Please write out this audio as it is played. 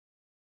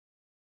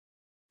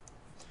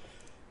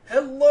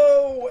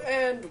Hello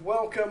and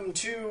welcome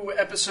to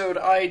episode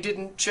I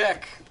didn't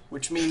check,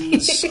 which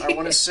means I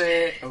want to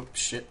say... Oh,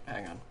 shit,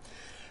 hang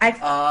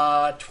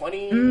on.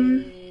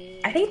 20...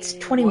 I think it's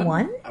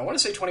 21? I want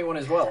to say 21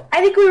 as well.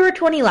 I think we were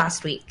 20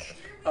 last week.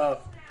 The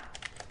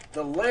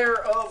Lair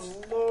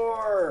of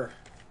Lore.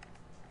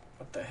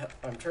 What the hell?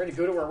 I'm trying to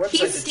go to our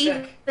website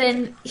to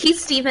check.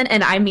 He's Steven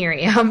and I'm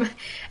Miriam.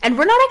 And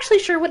we're not actually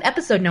sure what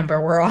episode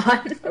number we're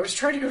on. I was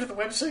trying to go to the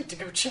website to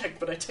go check,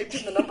 but I typed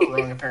in the number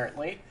wrong,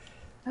 apparently.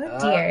 Oh,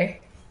 dear.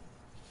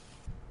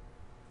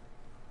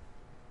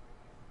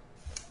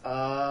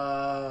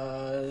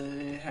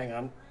 Hang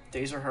on.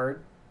 Days are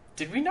hard.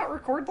 Did we not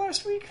record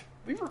last week?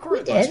 We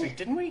recorded last week,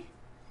 didn't we?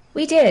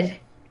 We did.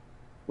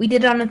 We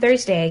did it on a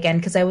Thursday again,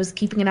 because I was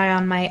keeping an eye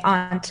on my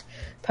aunt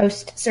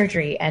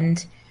post-surgery,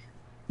 and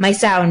my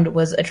sound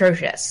was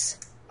atrocious.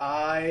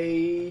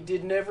 I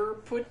did never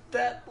put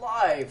that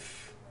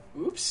live.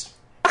 Oops.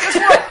 Guess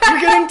what? You're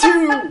getting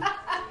two!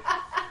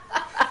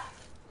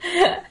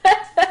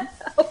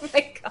 Oh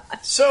my god.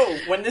 So,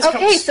 when this comes...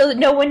 Okay, so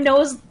no one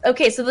knows...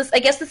 Okay, so I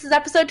guess this is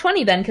episode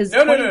 20 then, because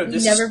No,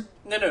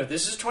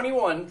 this is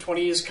 21.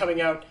 20 is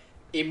coming out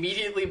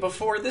immediately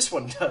before this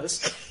one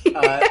does.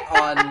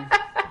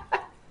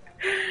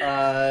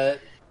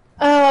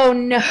 Oh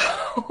no.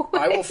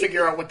 I will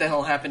figure out what the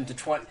hell happened to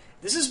 20...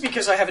 This is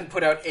because I haven't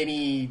put out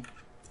any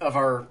of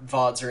our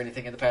VODs or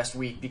anything in the past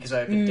week, because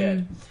I've been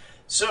dead.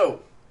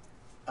 So,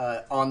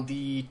 on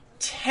the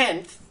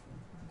 10th,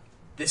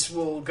 this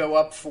will go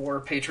up for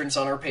patrons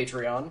on our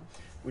Patreon,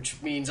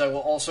 which means I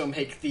will also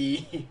make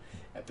the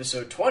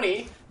episode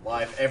 20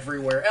 live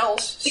everywhere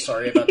else.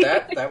 Sorry about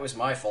that. That was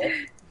my fault.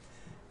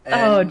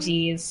 Oh,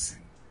 jeez.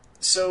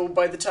 So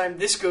by the time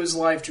this goes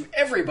live to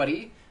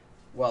everybody,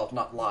 well,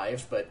 not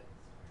live, but...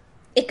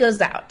 It goes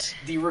out.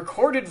 The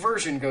recorded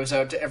version goes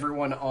out to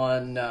everyone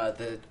on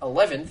the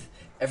 11th.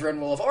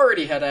 Everyone will have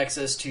already had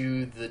access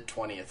to the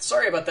 20th.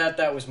 Sorry about that.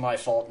 That was my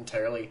fault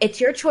entirely.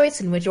 It's your choice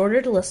in which order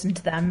to listen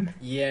to them.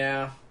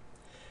 Yeah.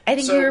 I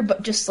think we were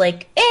just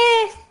like,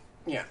 eh.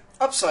 Yeah.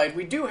 Upside,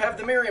 we do have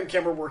the Miriam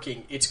camera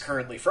working. It's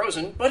currently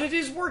frozen, but it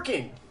is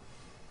working.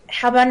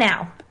 How about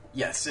now?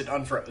 Yes, it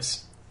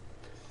unfroze.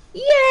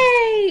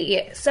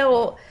 Yay!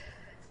 So,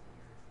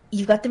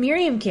 you've got the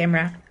Miriam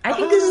camera. I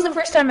think this is the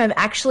first time I've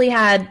actually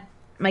had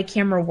my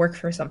camera work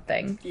for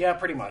something. Yeah,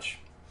 pretty much.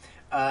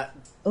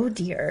 Oh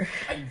dear.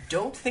 I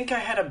don't think I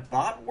had a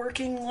bot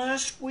working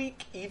last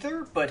week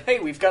either, but hey,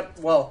 we've got,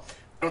 well,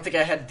 I don't think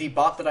I had the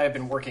bot that I have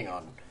been working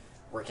on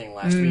working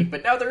last week,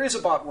 but now there is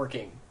a bot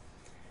working.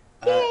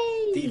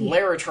 Yay! The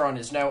Lairatron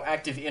is now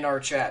active in our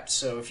chat,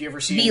 so if you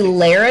ever see... The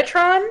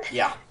Lairatron?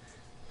 Yeah.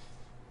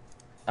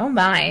 Oh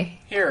my.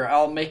 Here,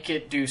 I'll make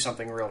it do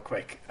something real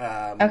quick.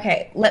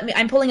 Okay,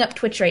 I'm pulling up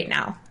Twitch right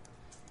now.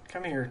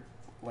 Come here,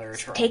 Lairatron.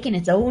 It's taking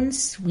its own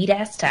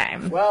sweet-ass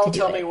time. Well,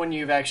 tell me when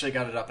you've actually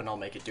got it up and I'll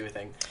make it do a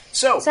thing.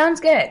 So... Sounds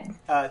good.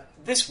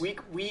 This week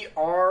we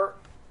are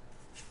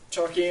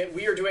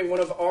doing one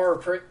of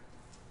our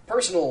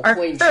personal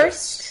plane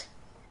shifts.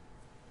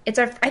 I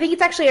think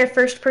it's actually our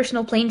first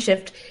personal plane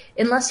shift,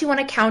 unless you want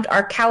to count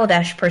our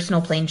Kaladesh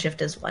personal plane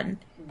shift as one.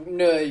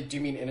 No, do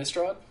you mean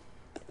Innistrad?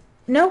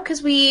 No,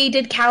 because we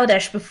did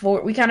Kaladesh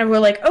before. We kind of were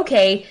like,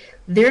 okay,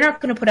 they're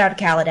not going to put out a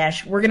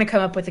Kaladesh. We're going to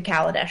come up with a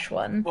Kaladesh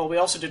one. Well, we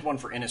also did one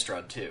for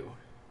Innistrad, too.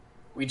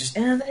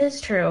 That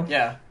is true.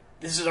 Yeah.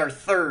 This is our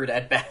third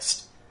at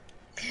best.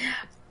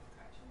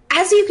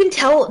 As you can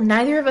tell,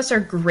 neither of us are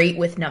great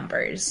with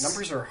numbers.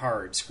 Numbers are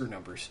hard. Screw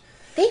numbers.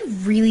 They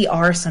really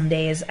are some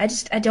days.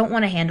 I don't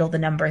want to handle the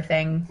number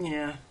thing.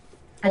 Yeah.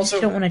 I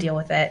just don't want to deal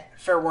with it.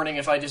 Fair warning,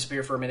 if I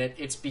disappear for a minute,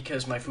 it's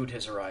because my food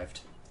has arrived.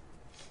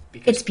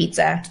 It's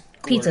pizza.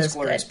 Pizza's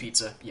glorious good.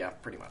 Pizza. Yeah,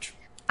 pretty much.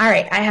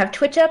 Alright, I have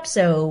Twitch up,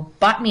 so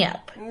bot me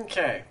up.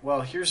 Okay,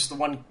 well, here's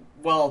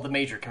the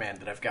major command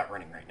that I've got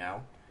running right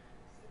now.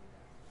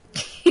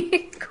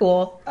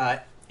 Cool.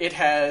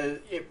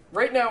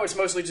 Right now it's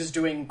mostly just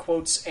doing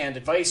quotes and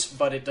advice,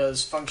 but it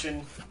does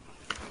function.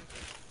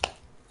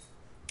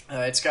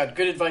 It's got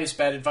good advice,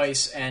 bad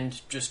advice, and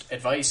just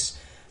advice,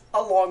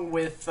 along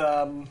with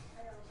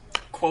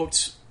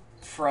quotes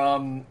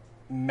from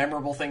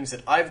memorable things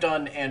that I've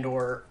done and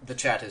or the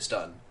chat has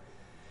done.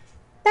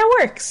 That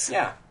works.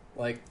 Yeah,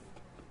 like,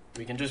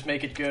 we can just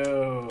make it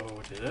go,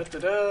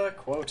 da-da-da-da,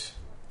 quote,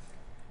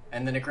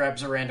 and then it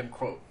grabs a random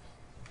quote.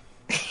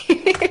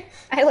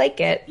 I like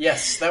it.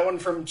 Yes, that one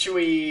from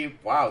Chewy,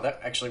 wow,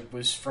 that actually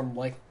was from,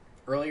 like,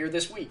 earlier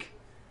this week.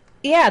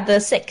 Yeah, the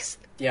 6th.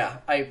 Yeah,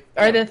 the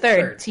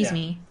 3rd, excuse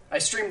me. I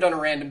streamed on a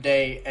random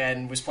day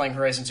and was playing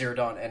Horizon Zero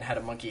Dawn and had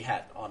a monkey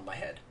hat on my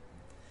head.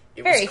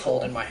 It was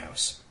cold in my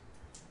house.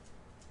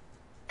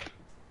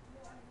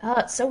 Oh,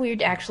 it's so weird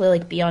to actually,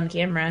 like, be on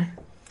camera.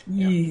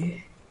 Yeah.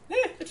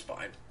 It's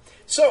fine.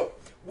 So,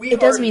 It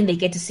does mean they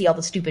get to see all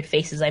the stupid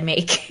faces I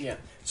make. Yeah.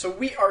 So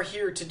we are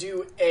here to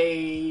do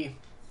a...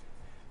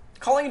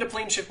 Calling it a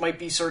plane shift might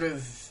be sort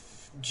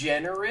of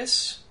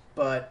generous,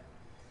 but...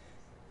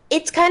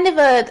 It's kind of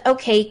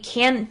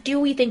do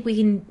we think we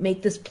can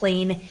make this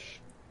plane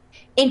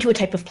into a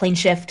type of plane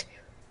shift?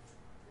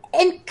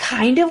 and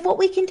kind of what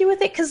we can do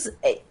with it, because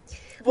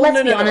Well,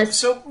 let's be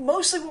honest. No. So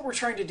mostly what we're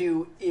trying to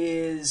do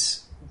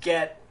is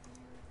get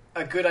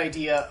a good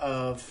idea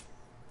of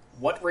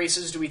what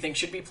races do we think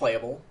should be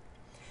playable,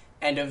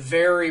 and a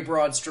very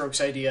broad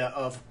strokes idea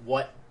of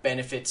what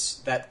benefits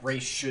that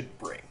race should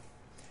bring.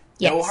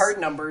 Yes. No hard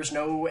numbers,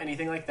 no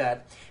anything like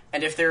that.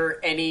 And if there are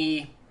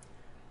any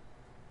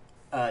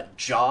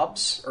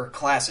jobs or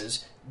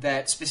classes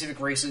that specific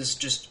races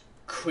just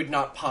could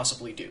not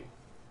possibly do.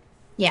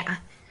 Yeah.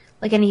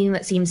 Like anything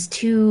that seems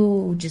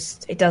too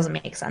it doesn't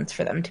make sense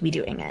for them to be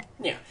doing it.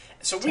 Yeah.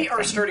 So we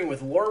are starting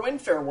with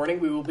Lorwynn. Fair warning,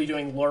 we will be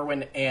doing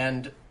Lorwynn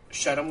and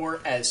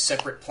Shadowmoor as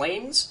separate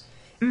planes,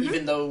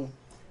 even though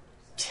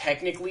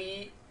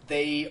technically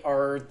they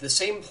are the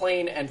same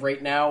plane, and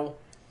right now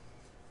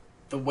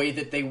the way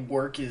that they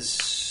work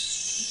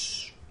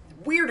is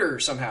weirder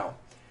somehow.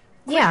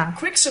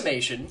 Quick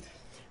summation.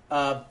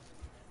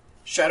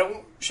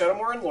 Shadowmoor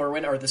and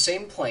Lorwynn are the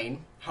same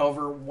plane.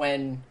 However,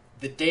 when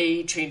the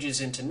day changes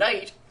into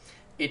night,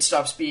 it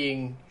stops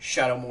being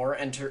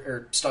Shadowmoor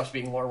or stops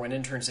being Lorwynn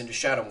and turns into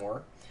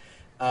Shadowmoor.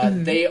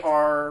 They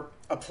are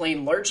a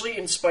plane largely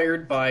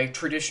inspired by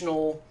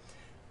traditional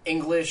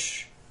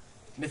English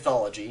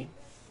mythology,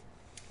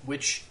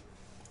 which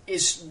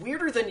is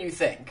weirder than you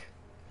think.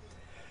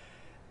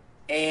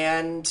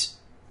 And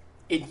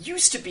it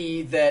used to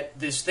be that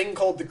this thing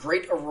called the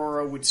Great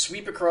Aurora would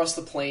sweep across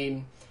the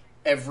plane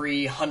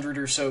every 100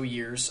 or so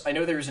years. I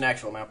know there's an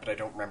actual amount, but I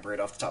don't remember it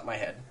off the top of my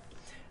head.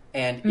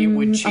 And it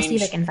would change... I'll see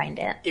if I can find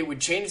it. It would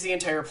change the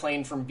entire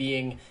plane from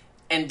being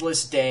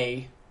endless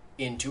day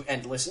into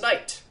endless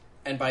night.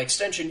 And by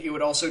extension, it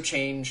would also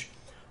change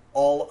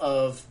all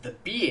of the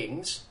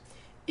beings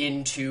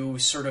into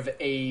sort of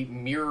a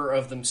mirror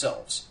of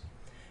themselves.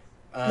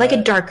 Like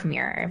a dark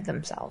mirror of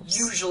themselves.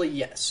 Usually,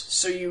 yes.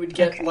 So you would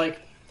get,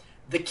 like,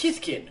 the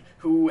Kithkin,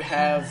 who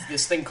have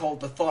this thing called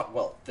the Thought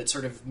Welt that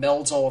sort of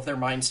melds all of their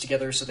minds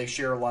together so they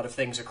share a lot of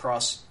things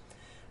across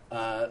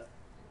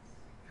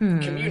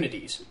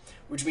communities,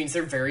 which means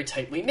they're very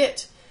tightly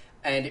knit.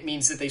 And it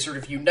means that they sort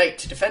of unite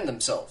to defend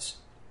themselves.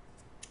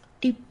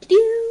 They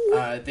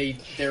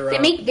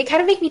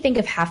kind of make me think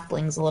of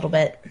halflings a little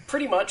bit.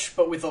 Pretty much,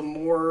 but with a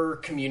more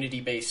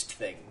community-based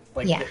thing.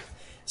 Yeah.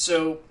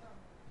 So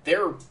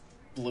they're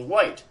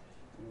blue-white.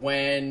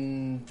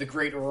 When the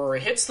Great Aurora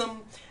hits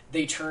them,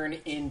 they turn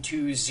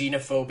into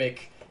xenophobic,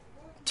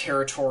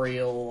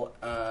 territorial,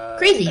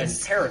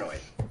 and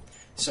paranoid.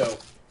 So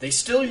they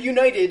still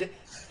united,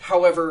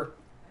 however,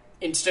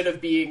 instead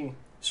of being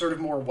sort of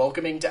more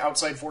welcoming to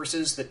outside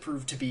forces that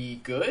prove to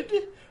be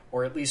good,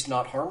 or at least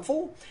not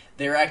harmful,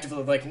 they're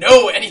actively like,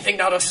 no, anything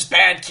not us is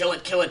bad, kill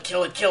it, kill it,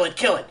 kill it, kill it,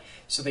 kill it.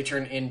 So they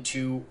turn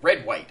into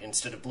red-white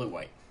instead of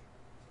blue-white.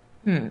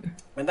 And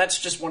that's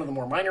just one of the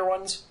more minor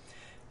ones.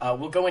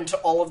 We'll go into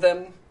all of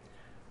them,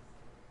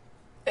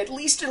 at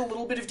least in a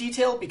little bit of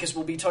detail, because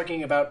we'll be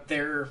talking about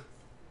their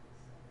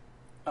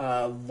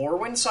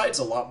Lorwynn sides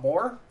a lot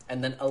more,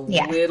 and then a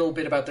little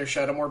bit about their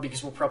Shadowmoor,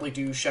 because we'll probably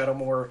do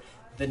Shadowmoor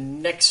the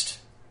next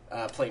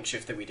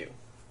Planeshift that we do.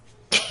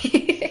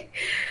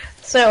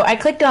 So I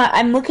clicked on...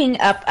 I'm looking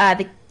up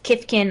the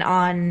Kithkin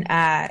on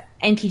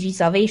MTG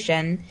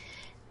Salvation,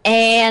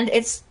 and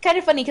it's kind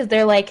of funny because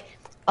they're like,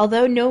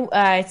 although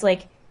it's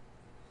like,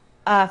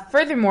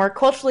 furthermore,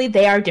 culturally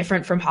they are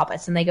different from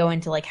hobbits, and they go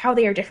into like how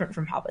they are different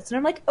from hobbits, and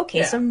I'm like,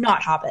 okay, so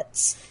not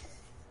hobbits,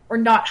 or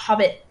not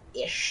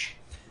hobbit-ish.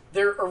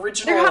 They're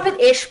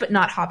hobbit-ish, but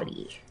not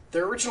hobbity.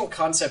 Their original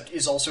concept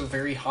is also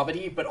very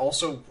hobbity, but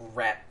also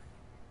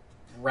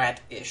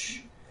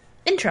rat-ish.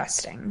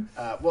 Interesting.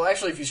 Well,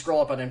 actually, if you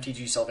scroll up on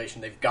MTG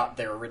Salvation, they've got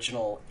their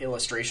original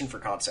illustration for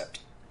concept.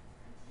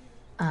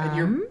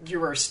 And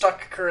you are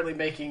stuck currently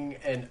making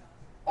an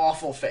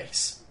awful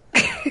face.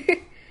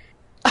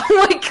 Oh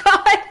my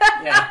god!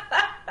 Yeah.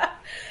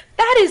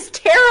 That is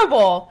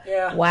terrible!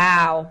 Yeah.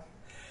 Wow.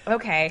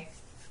 Okay.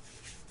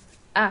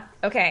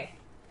 Okay.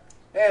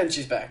 And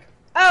she's back.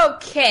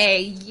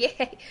 Okay,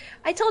 yay.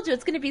 I told you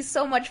it's going to be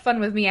so much fun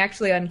with me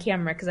actually on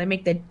camera, because I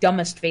make the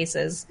dumbest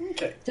faces.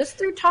 Okay. Just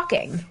through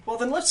talking. Well,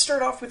 then let's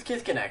start off with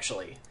Kithkin,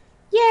 actually.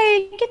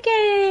 Yay,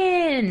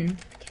 Kithkin!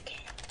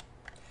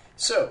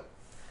 So,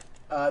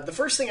 the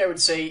first thing I would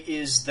say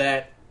is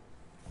that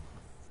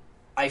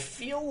I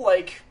feel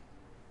like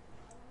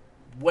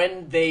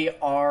when they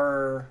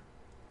are...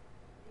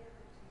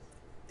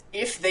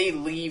 if they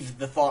leave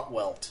the Thought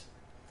Welt...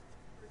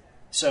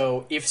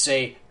 So, if,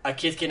 say, a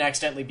Kithkin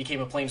accidentally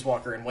became a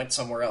Planeswalker and went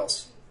somewhere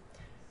else,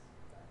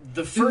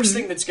 the first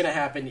thing that's going to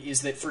happen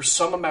is that for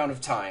some amount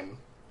of time,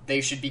 they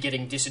should be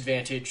getting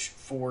disadvantage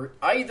for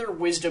either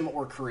Wisdom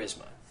or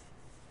Charisma.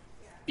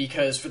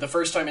 Because for the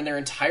first time in their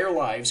entire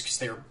lives, because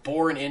they're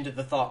born into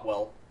the Thought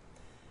Welt,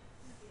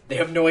 they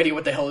have no idea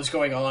what the hell is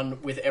going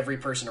on with every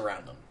person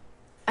around them.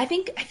 I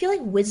feel like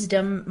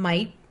Wisdom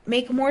might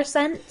make more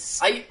sense.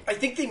 I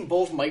think they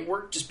both might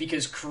work, just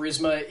because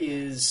Charisma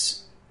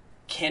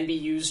can be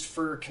used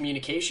for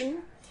communication,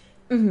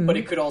 but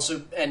it could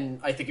also,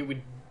 and I think it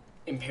would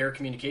impair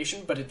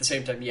communication, but at the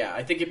same time, yeah,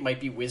 I think it might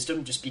be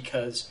Wisdom, just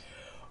because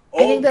I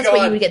think that's God.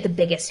 what you would get the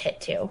biggest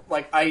hit to.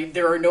 Like,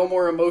 there are no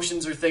more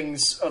emotions or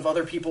things of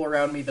other people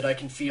around me that I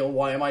can feel.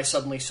 Why am I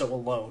suddenly so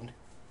alone?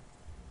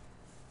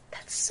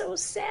 That's so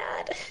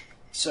sad.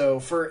 So,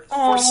 for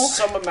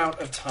some amount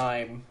of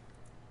time,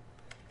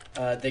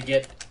 they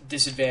get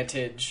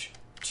disadvantage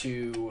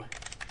to...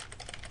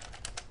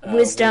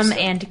 Wisdom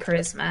and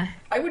charisma.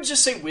 I would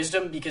just say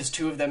wisdom, because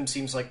 2 of them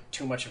seems like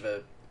too much of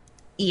a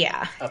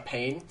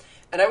pain.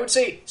 And I would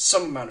say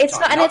some amount of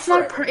time.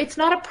 It's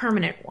not a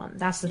permanent one.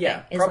 That's the thing.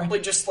 Yeah, probably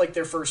just like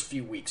their first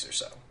few weeks or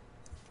so.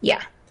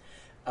 Yeah.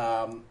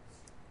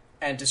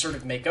 And to sort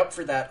of make up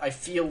for that, I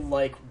feel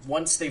like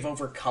once they've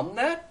overcome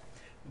that,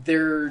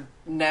 their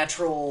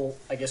natural,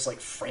 I guess, like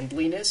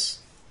friendliness,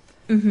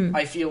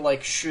 I feel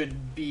like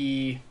should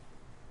be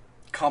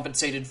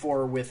compensated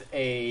for with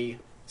a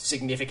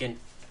significant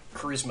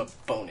charisma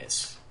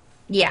bonus.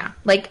 Yeah,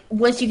 like,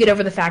 once you get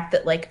over the fact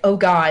that, like, oh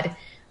god,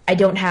 I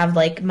don't have,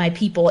 like, my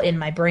people in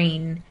my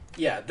brain.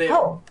 Yeah,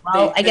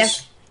 I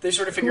guess they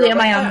sort of figure who out, am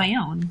like, I on my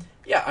own?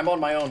 Yeah, I'm on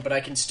my own, but I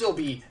can still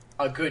be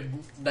a good,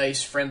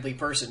 nice, friendly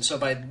person. So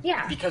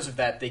because of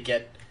that, they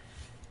get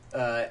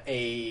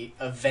a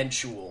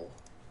eventual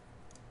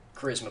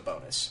charisma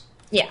bonus.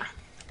 Yeah.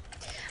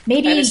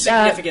 Maybe and a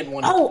significant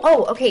one.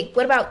 Okay.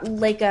 What about,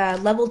 like,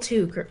 level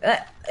 2?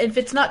 If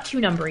it's not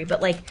 2-numbery,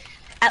 but, like,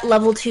 at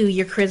level 2,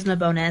 your charisma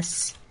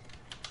bonus,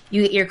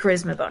 you get your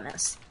charisma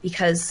bonus,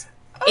 because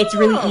it's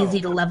really easy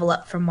to level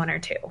up from 1 or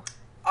 2.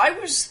 I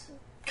was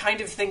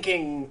kind of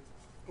thinking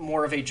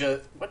more of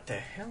what the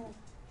hell?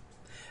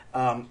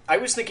 I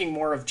was thinking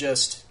more of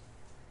just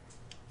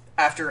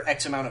after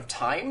X amount of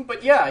time,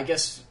 but yeah, I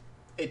guess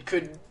a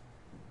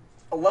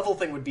level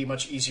thing would be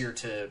much easier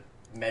to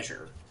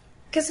measure.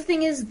 Because the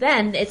thing is,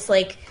 then, it's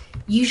like,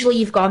 usually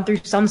you've gone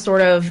through some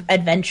sort of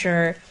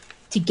adventure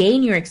to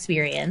gain your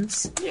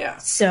experience. Yeah.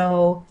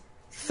 So,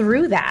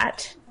 through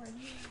that,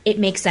 it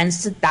makes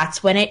sense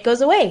that's when it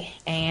goes away.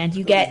 And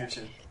you get...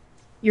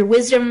 Your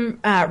wisdom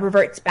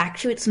reverts back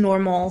to its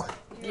normal...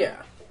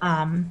 Yeah.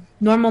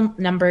 Normal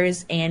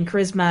numbers, and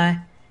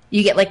charisma,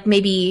 you get, like,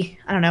 maybe,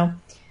 I don't know,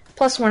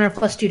 +1 or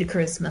 +2 to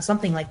charisma,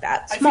 something like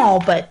that. Small,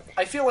 but...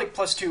 I feel like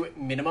 +2 at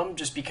minimum,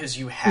 just because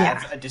you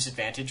have a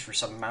disadvantage for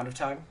some amount of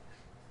time.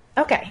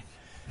 Okay.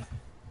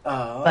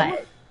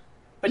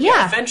 But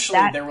yeah,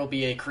 eventually there will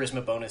be a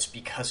charisma bonus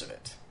because of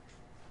it.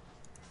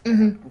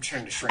 I'm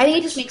trying to shrink I think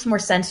it just makes more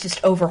sense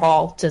just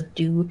overall to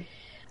do...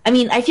 I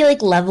mean, I feel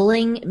like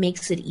leveling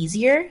makes it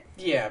easier.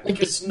 Yeah,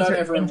 because not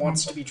everyone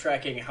wants to be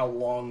tracking how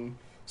long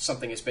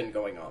something has been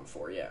going on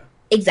for, yeah.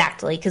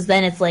 Exactly, because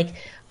then it's like,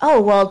 oh,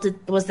 well,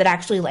 was that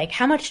actually, like,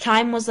 how much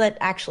time was that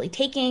actually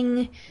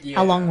taking? Yeah.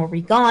 How long were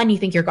we gone? You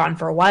think you're gone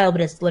for a while, but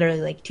it's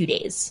literally, like, 2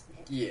 days.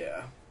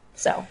 Yeah.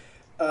 So...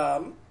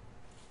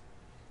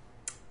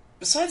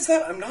 besides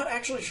that, I'm not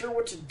actually sure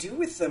what to do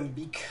with them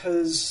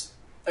because,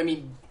 I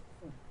mean,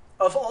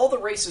 of all the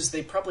races,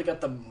 they probably got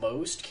the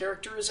most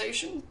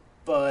characterization,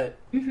 but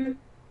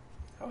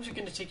how is it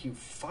going to take you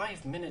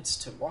 5 minutes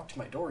to walk to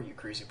my door, you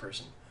crazy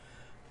person?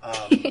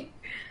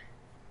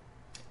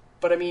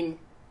 But, I mean,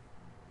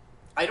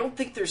 I don't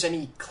think there's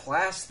any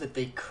class that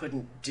they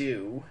couldn't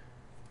do.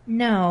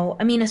 No,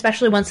 I mean,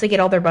 especially once they get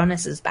all their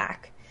bonuses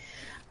back.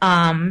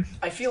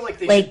 I feel like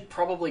they should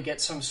probably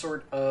get some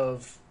sort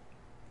of...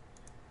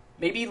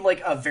 Maybe,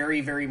 like, a very,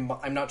 very...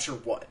 I'm not sure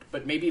what,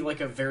 but maybe,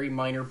 like, a very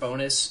minor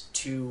bonus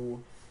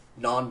to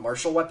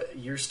non-martial weapon...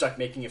 You're stuck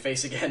making a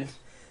face again.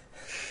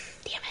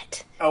 Damn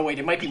it. Oh, wait,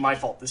 it might be my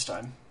fault this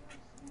time.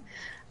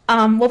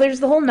 Well, there's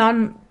the whole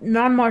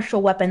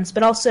non-martial weapons,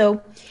 but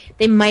also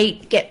they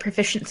might get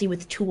proficiency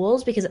with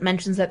tools because it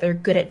mentions that they're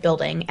good at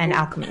building and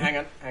alchemy. Hang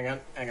on.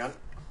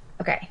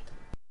 Okay.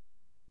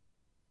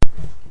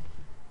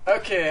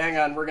 Okay, hang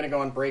on. We're going to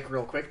go on break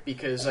real quick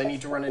because I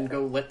need to run and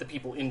go let the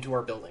people into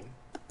our building.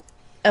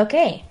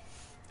 Okay.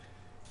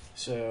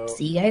 So...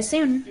 see you guys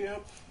soon.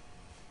 Yep.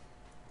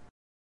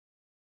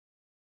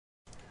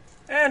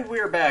 And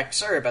we're back.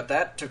 Sorry about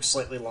that. Took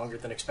slightly longer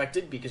than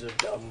expected because of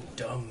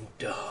dumb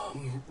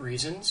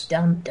reasons.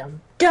 Dumb.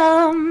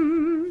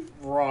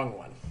 Wrong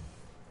one.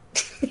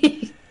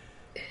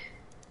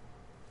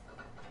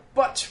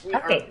 But we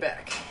are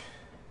back.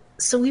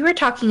 So we were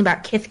talking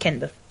about Kithkin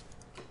before.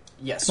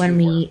 Yes, when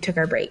we took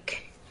our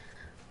break.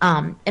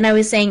 And I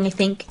was saying I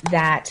think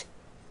that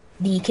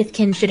the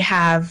Kithkin should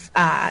have,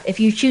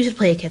 if you choose to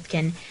play a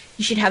Kithkin,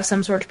 you should have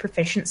some sort of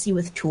proficiency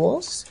with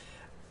tools.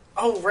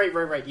 Oh,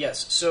 right,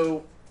 yes.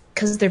 So...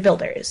 because they're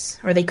builders,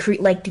 or they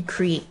like to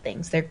create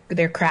things.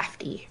 They're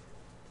crafty.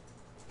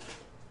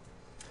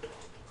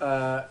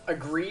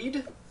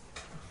 Agreed.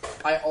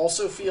 I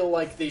also feel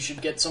like they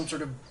should get some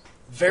sort of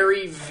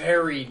very,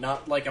 very,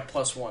 not like a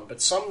 +1,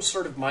 but some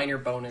sort of minor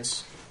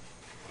bonus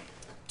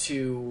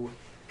to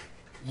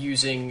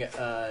using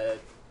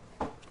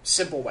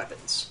simple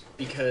weapons.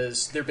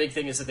 Because their big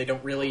thing is that they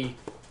don't really...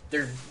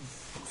 They're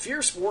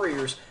fierce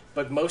warriors,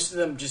 but most of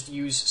them just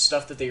use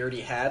stuff that they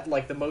already had.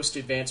 Like, the most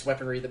advanced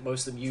weaponry that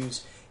most of them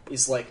use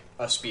is, like,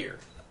 a spear.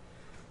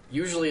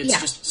 Usually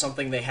it's just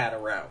something they had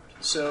around.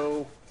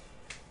 So,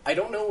 I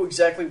don't know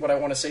exactly what I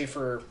want to say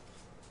for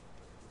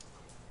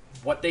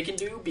what they can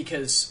do,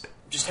 because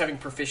just having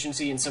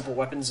proficiency in simple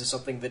weapons is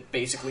something that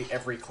basically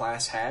every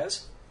class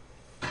has.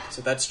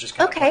 So that's just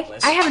kind of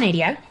pointless. I have an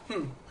idea.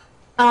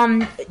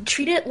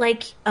 Treat it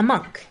like a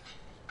monk.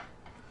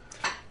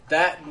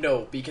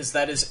 No, because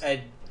that is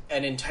an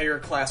entire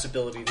class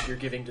ability that you're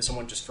giving to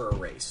someone just for a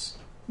race.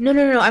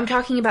 No. I'm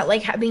talking about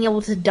like being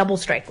able to double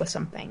strike with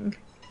something.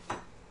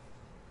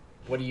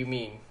 What do you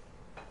mean?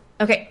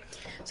 Okay,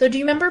 so do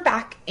you remember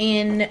back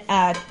in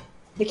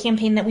the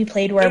campaign that we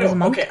played where I was a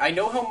monk? Okay, I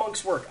know how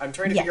monks work. I'm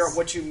trying to figure out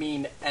what you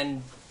mean,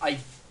 and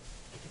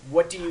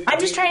what do you... I'm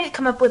just trying to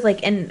come up with,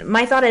 like, and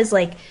my thought is,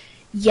 like,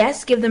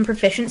 yes, give them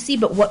proficiency,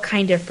 but what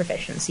kind of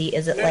proficiency?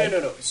 Is it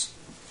No.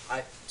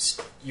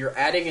 You're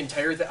adding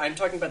entire... I'm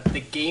talking about the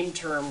game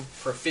term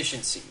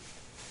proficiency.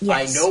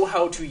 Yes. I know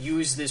how to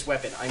use this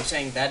weapon. I'm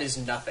saying that is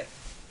nothing.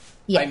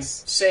 Yes. I'm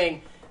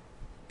saying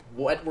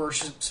what we're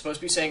supposed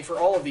to be saying for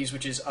all of these,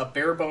 which is a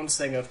bare bones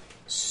thing of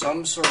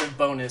some sort of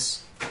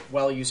bonus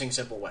while using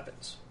simple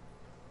weapons.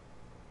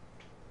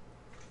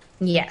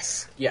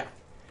 Yes. Yeah.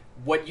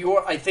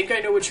 I think I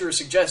know what you were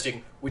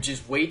suggesting, which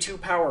is way too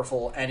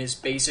powerful and is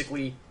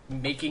basically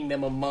making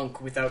them a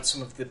monk without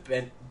some of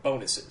the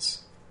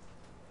bonuses.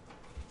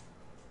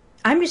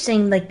 I'm just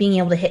saying, like, being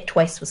able to hit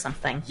twice with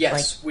something.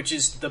 Yes, like, which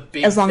is the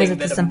big as long thing as it's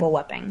that a simple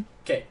weapon.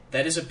 Okay,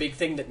 that is a big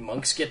thing that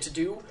monks get to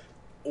do,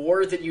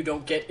 or that you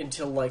don't get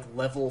until, like,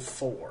 level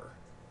 4.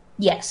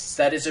 Yes.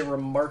 That is a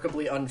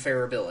remarkably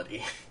unfair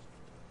ability.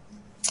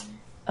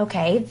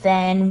 Okay,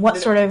 then what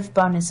sort of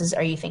bonuses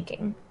are you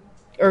thinking?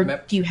 Or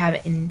do you have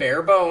it in...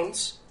 Bare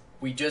bones.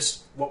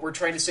 What we're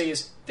trying to say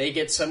is, they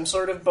get some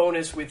sort of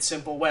bonus with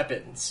simple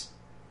weapons.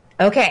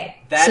 Okay,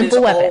 that simple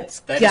is weapons.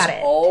 That Got is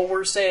it. all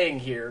we're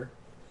saying here.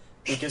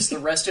 Because the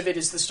rest of it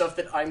is the stuff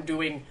that I'm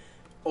doing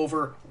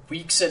over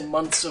weeks and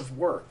months of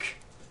work.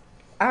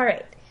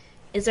 Alright.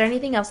 Is there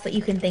anything else that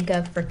you can think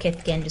of for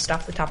Kithkin just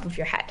off the top of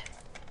your head?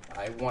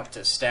 I want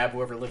to stab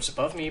whoever lives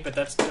above me, but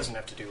that doesn't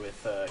have to do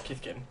with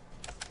Kithkin.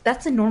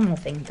 That's a normal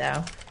thing,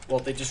 though. Well,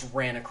 they just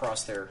ran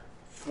across their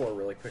floor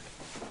really quick.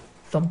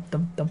 Thump,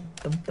 thump, thump,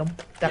 thump,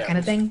 thump. That kind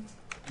of thing?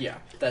 Yeah,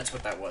 that's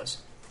what that was.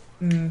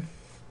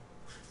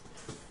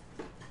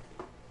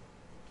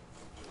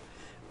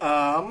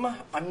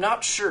 I'm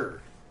not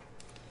sure.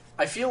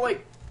 I feel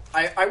like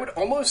I would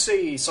almost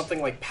say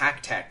something like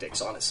pack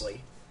tactics,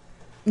 honestly.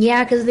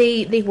 Yeah, because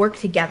they work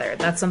together.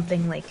 That's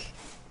something like...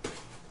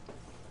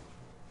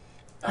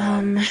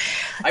 I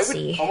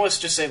would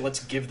almost just say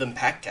let's give them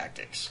pack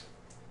tactics.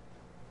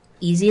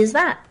 Easy as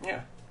that.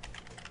 Yeah.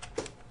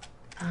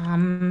 I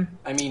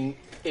mean,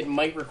 it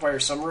might require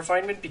some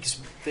refinement because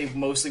they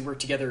mostly work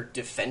together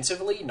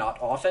defensively, not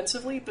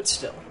offensively, but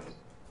still.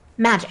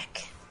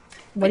 Magic.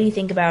 What do you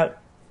think about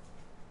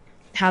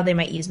how they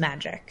might use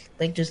magic?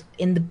 Like, just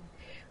in the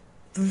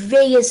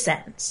vaguest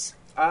sense.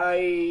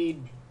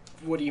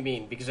 What do you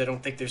mean? Because I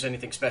don't think there's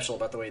anything special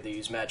about the way they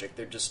use magic.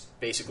 They're just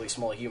basically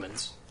small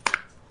humans.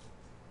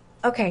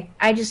 Okay,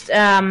 I just,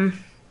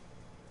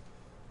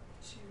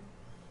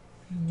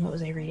 what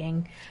was I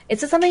reading?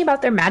 It said something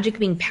about their magic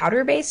being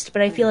powder-based,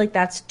 but I feel like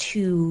that's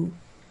too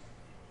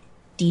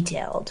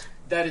detailed.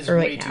 That is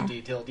way too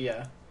detailed,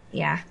 yeah.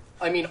 Yeah.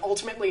 I mean,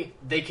 ultimately,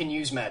 they can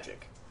use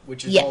magic,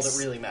 which is all that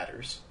really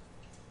matters.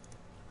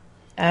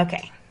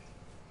 Okay.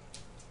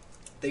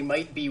 They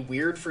might be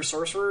weird for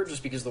Sorcerer,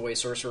 just because of the way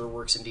Sorcerer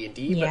works in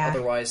D&D, but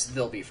otherwise,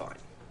 they'll be fine.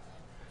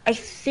 I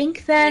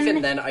think then...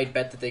 Even then, I'd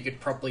bet that they could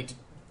probably...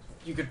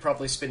 You could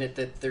probably spin it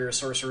that they're a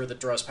Sorcerer that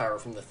draws power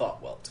from the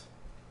Thought Welt.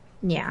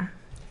 Yeah.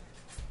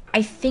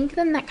 I think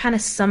then that kind of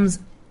sums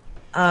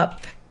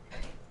up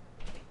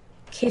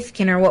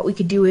Kithkin, or what we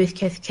could do with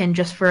Kithkin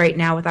just for right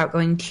now without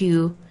going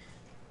too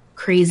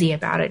crazy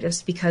about it,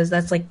 just because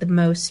that's like the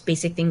most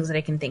basic things that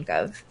I can think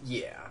of.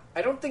 Yeah.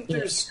 I don't think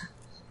there's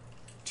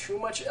too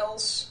much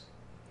else,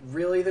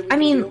 really, that we can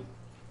do.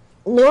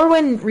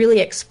 Lorwynn really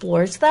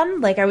explores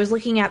them. Like, I was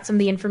looking at some of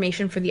the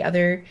information for the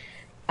other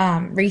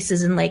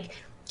races, and, like,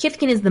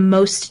 Kithkin is the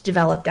most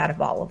developed out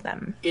of all of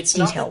them,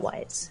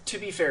 detail-wise. To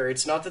be fair,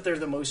 it's not that they're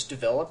the most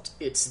developed,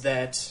 it's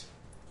that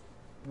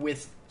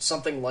with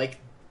something like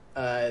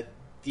the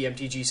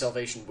MTG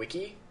Salvation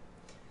Wiki,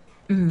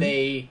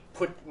 they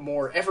put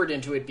more effort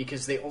into it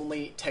because they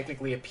only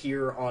technically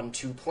appear on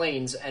 2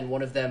 planes, and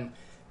one of them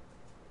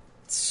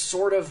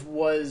sort of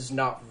was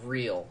not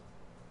real.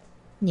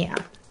 Yeah.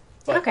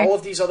 But all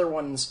of these other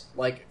ones,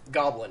 like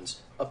goblins,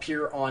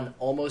 appear on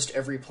almost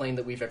every plane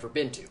that we've ever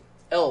been to.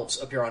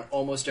 Elves appear on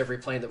almost every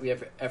plane that we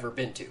have ever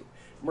been to.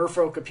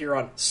 Merfolk appear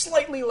on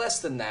slightly less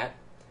than that.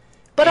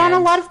 But on a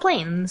lot of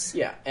planes.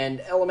 Yeah,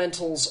 and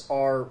elementals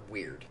are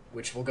weird,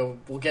 which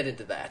we'll get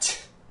into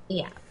that.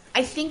 Yeah.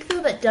 I think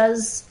though that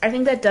does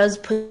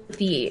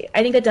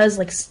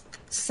like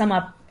sum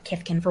up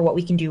Kithkin for what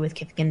we can do with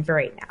Kithkin for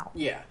right now.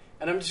 Yeah.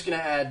 And I'm just going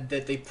to add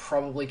that they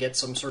probably get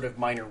some sort of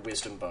minor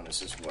wisdom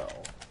bonus as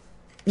well.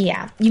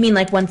 Yeah. You mean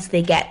like once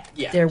they get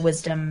their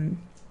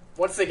wisdom...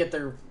 Once they get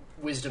their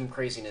wisdom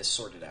craziness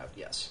sorted out,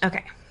 yes.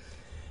 Okay.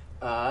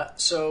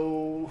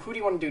 So, who do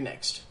you want to do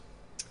next?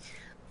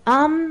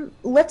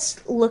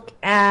 Let's look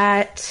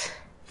at...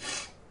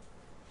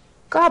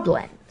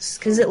 goblins?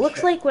 Because it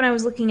looks like when I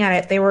was looking at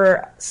it, there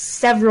were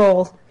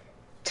several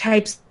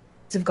types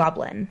of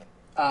goblin.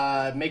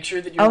 Make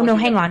sure that you're Oh, no,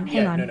 hang on.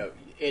 No.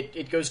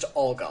 It goes to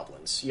all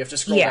goblins. You have to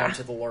scroll down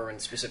to the Lorwynn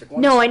specific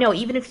ones. No, I know.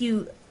 Even if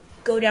you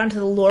go down to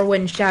the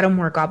Lorwynn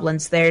Shadowmoor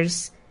goblins,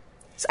 there's...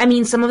 I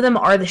mean, some of them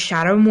are the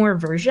Shadowmoor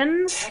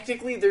versions.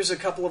 Technically, there's a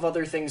couple of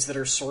other things that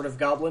are sort of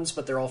goblins,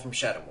 but they're all from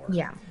Shadowmoor.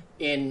 Yeah.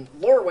 In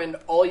Lorwynn,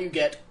 all you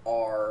get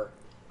are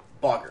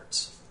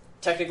boggarts.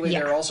 Technically,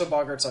 there are also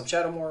boggarts on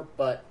Shadowmoor,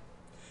 but...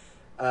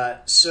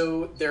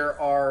 so there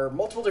are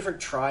multiple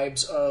different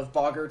tribes of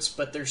boggarts,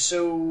 but they're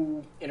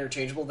so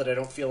interchangeable that I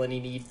don't feel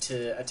any need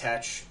to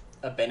attach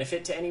a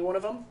benefit to any one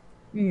of them.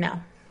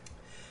 No.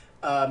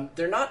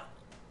 They're not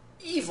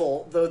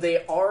evil, though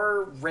they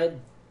are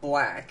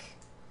red-black.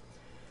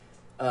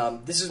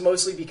 This is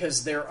mostly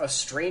because they're a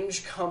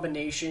strange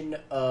combination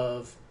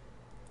of,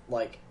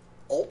 like,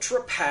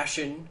 ultra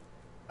passion,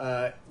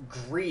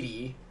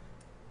 greedy,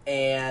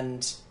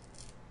 and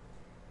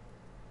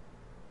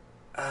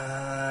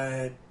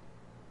I'm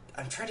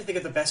trying to think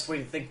of the best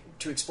way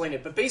to explain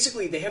it, but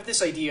basically they have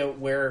this idea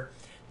where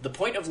the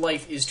point of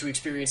life is to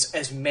experience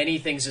as many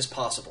things as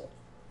possible.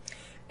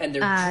 And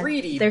they're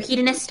greedy. They're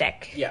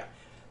hedonistic. Yeah.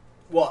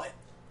 Well,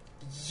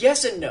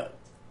 yes and no.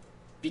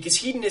 Because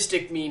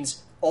hedonistic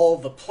means all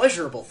the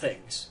pleasurable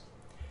things.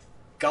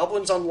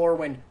 Goblins on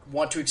Lorwyn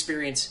want to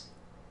experience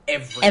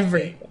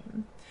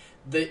everything.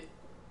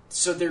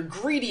 So they're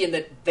greedy in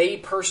that they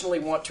personally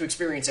want to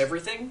experience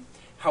everything.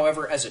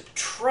 However, as a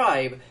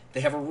tribe,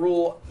 they have a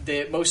rule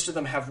that most of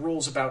them have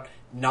rules about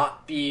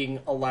not being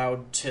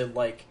allowed to,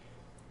 like,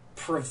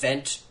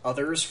 prevent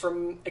others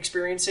from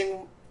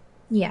experiencing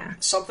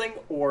something,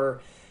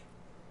 or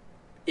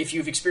if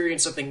you've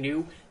experienced something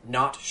new,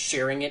 not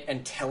sharing it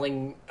and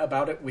telling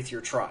about it with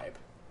your tribe.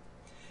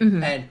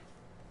 Mm-hmm. And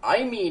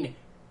I mean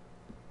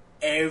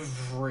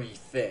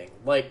everything.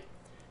 Like,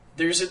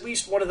 there's at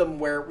least one of them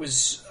where it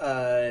was,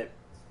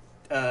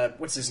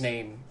 what's his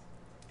name?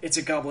 It's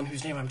a goblin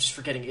whose name I'm just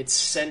forgetting. It's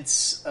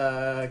Sense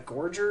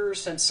Gorger,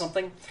 Sense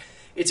something.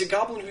 It's a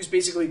goblin who's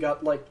basically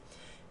got, like,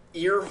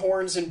 ear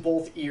horns in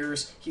both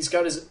ears. He's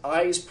got his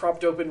eyes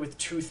propped open with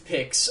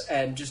toothpicks,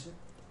 and just...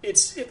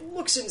 It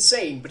looks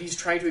insane, but he's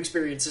trying to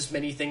experience as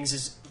many things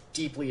as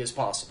deeply as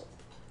possible.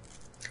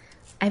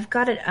 I've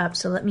got it up,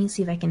 so let me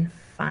see if I can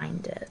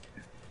find it.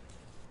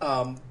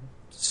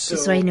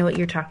 So I know what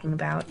you're talking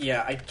about.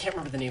 Yeah, I can't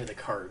remember the name of the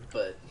card,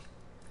 but...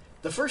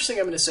 The first thing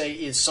I'm going to say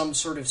is some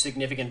sort of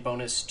significant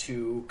bonus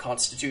to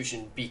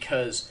Constitution,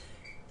 because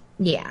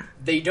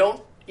they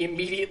don't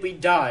immediately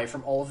die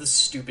from all of the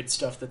stupid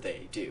stuff that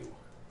they do.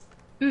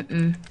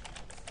 Mm-mm.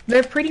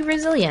 They're pretty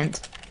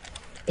resilient,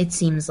 it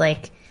seems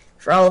like,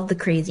 for all of the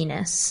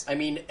craziness. I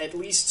mean, at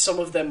least some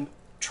of them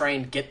try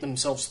and get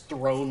themselves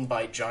thrown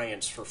by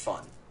giants for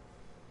fun.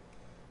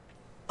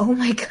 Oh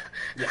my god.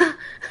 Yeah.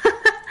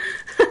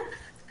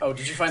 Oh,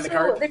 did you find the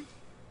card?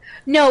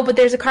 No, but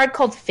there's a card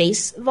called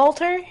Face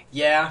Vaulter.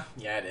 Yeah,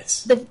 it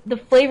is. The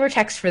flavor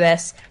text for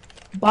this: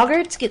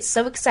 boggarts get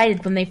so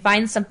excited when they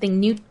find something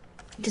new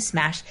to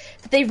smash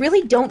that they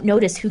really don't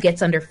notice who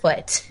gets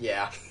underfoot.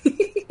 Yeah.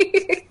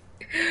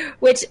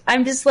 Which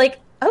I'm just like,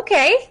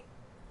 okay,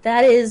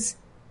 that is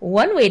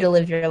one way to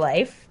live your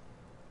life.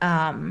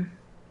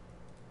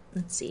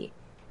 Let's see.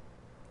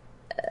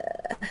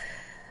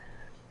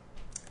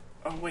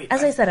 Oh wait.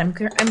 As I said, I'm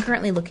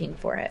currently looking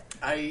for it.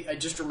 I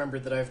just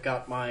remembered that I've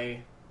got my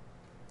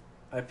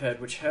iPad,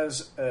 which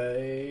has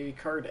a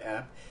card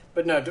app.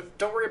 But no,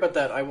 don't worry about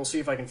that. I will see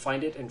if I can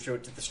find it and show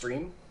it to the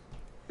stream.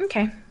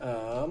 Okay.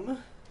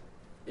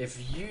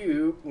 If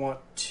you want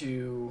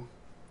to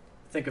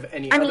think of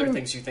any other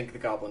things you think the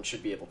goblin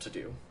should be able to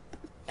do.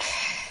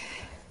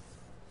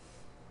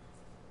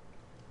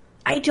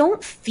 I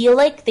don't feel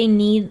like they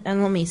need...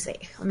 And let me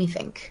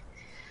think.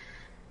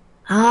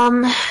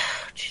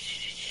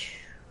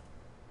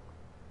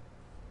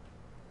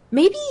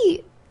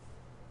 Maybe...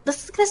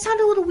 This is going to sound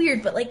a little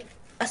weird, but like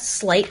a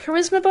slight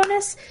charisma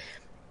bonus?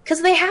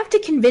 Because they have to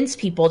convince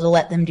people to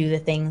let them do the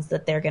things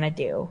that they're going to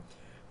do.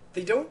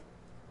 They don't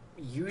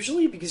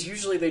usually, because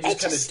usually they just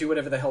kind of do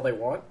whatever the hell they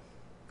want.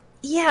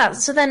 Yeah,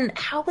 so then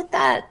how would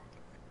that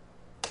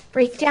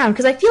break down?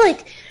 Because I feel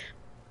like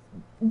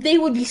they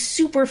would be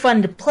super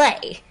fun to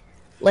play.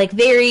 Like,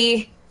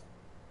 very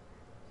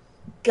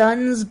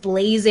guns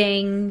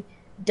blazing,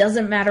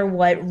 doesn't matter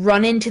what,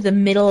 run into the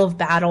middle of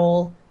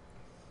battle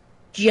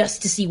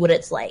just to see what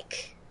it's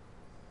like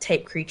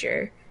type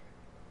creature.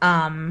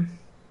 I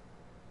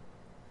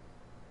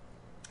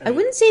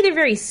wouldn't say they're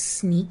very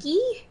sneaky.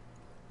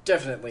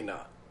 Definitely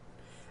not.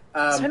 So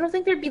I don't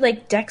think there'd be,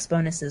 like, dex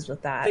bonuses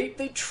with that.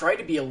 They try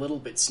to be a little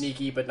bit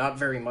sneaky, but not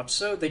very much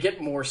so. They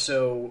get more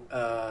so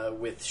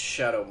with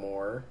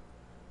Shadowmoor.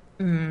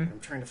 I'm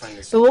trying to find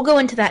this. But we'll go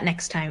into that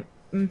next time.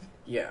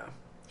 Yeah.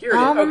 Here it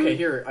is. Okay,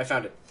 here, I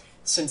found it.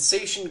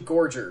 Sensation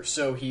Gorger.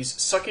 So he's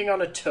sucking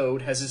on a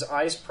toad, has his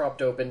eyes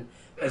propped open,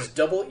 has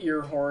double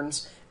ear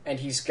horns,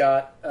 and he's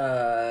got,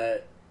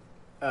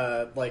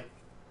 like,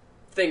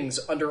 things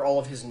under all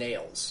of his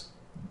nails.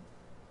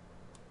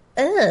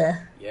 Ugh.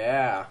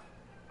 Yeah.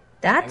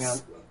 Hang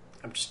That's on.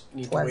 I just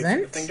need pleasant. to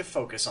wait for the thing to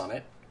focus on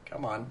it.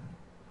 Come on.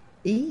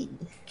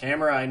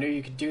 Camera, I knew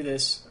you could do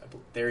this.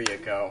 There you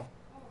go.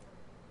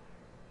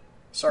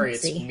 Sorry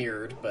Let's it's see.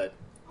 mirrored, but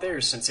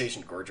there's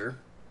Sensation Gorger.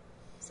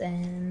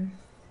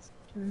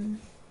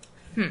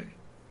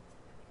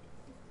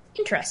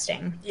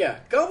 Interesting. Yeah,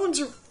 goblins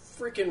are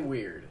freaking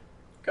weird.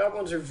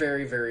 Goblins are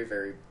very, very,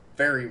 very,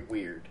 very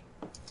weird.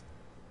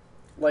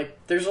 Like,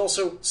 there's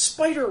also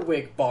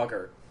Spiderwig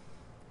Boggart.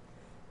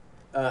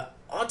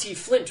 Auntie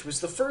Flint was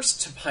the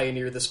first to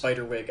pioneer the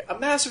Spiderwig, a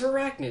mass of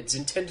arachnids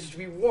intended to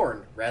be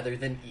worn rather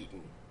than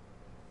eaten.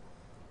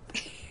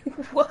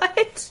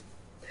 What?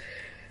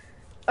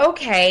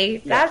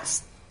 Okay, Yeah.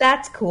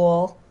 that's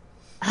cool.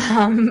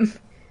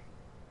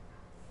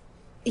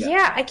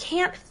 Yeah, I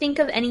can't think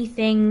of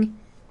anything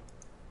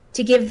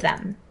to give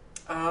them.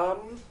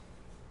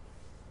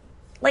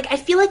 Like, I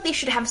feel like they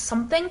should have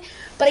something,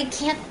 but I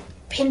can't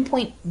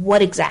pinpoint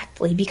what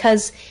exactly,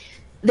 because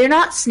they're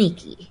not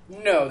sneaky.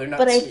 No, they're not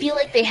But sneaky. I feel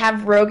like they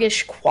have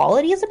roguish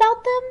qualities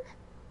about them.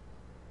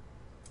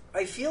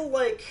 I feel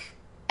like...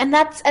 And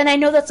I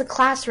know that's a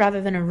class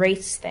rather than a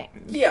race thing.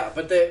 Yeah,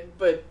 but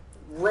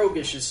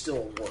roguish is still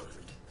a word,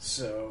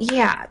 so...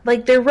 Yeah,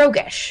 like, they're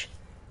roguish.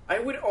 I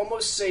would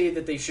almost say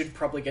that they should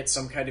probably get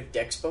some kind of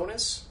dex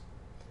bonus,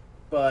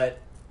 but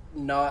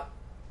not...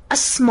 A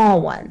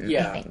small one,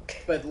 Yeah, I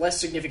think. but less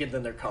significant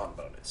than their con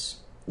bonus.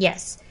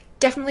 Yes.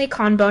 Definitely a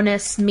con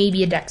bonus,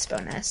 maybe a dex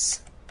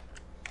bonus.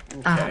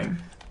 Okay.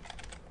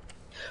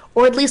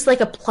 Or at least like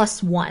a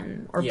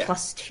 +1 or Yeah.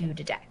 +2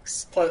 to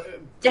dex.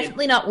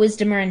 Definitely. Not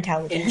wisdom or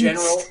intelligence. In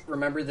general,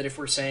 remember that if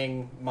we're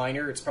saying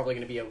minor, it's probably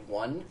going to be a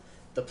 1.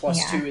 The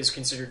 +2 is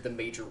considered the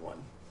major one.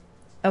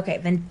 Okay,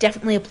 then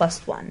definitely a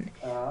 +1.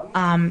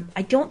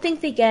 I don't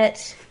think they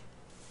get...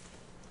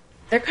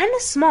 They're kind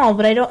of small,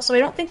 but I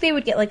don't think they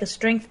would get like a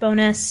strength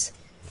bonus.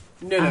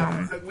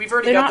 No. We've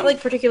already They're got not them.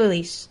 like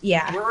particularly...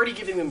 Yeah. We're already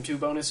giving them 2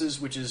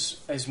 bonuses, which is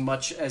as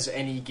much as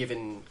any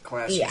given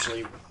class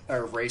usually,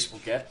 or race will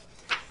get.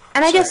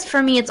 And I guess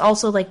for me, it's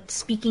also like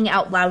speaking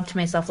out loud to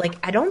myself. Like,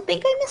 I don't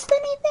think I missed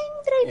anything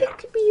that I think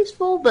could be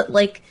useful, but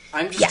like...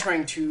 I'm just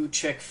trying to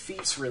check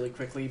feats really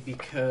quickly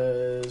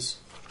because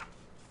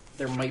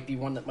there might be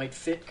one that might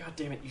fit. God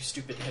damn it, you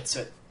stupid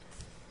headset.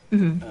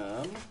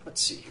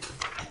 Let's see here.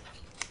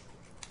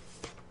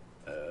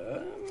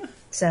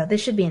 So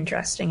this should be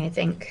interesting, I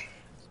think.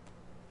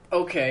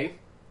 Okay,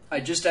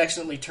 I just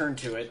accidentally turned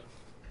to it,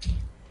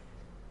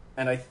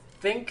 and I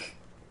think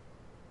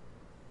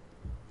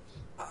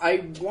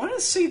I want to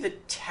say the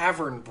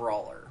Tavern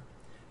Brawler.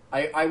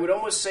 I would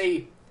almost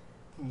say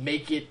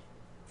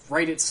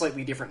write it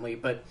slightly differently,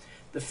 but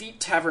the feat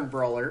Tavern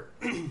Brawler,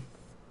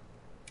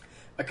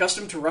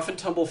 accustomed to rough and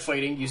tumble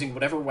fighting using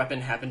whatever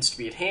weapon happens to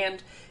be at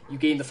hand, you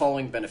gain the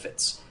following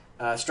benefits.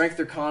 Strength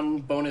or con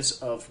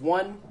bonus of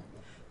 1.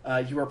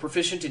 You are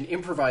proficient in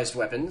improvised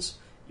weapons.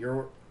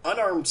 Your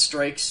unarmed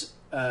strikes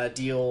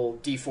deal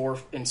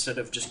d4 instead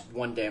of just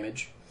 1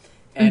 damage.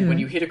 And when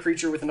you hit a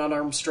creature with an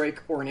unarmed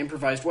strike or an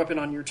improvised weapon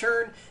on your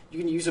turn, you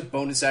can use a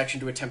bonus action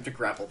to attempt to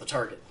grapple the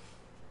target.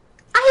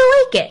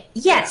 I like it.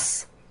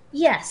 Yes.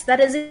 Yeah. Yes, that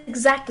is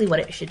exactly what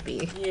it should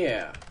be.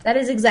 Yeah. That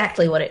is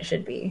exactly what it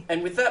should be.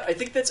 And with that, I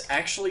think that's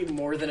actually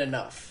more than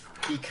enough.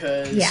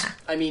 Because,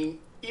 I mean,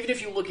 even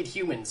if you look at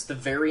humans, the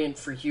variant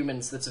for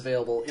humans that's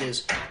available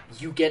is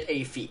you get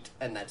a feat,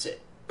 and that's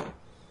it.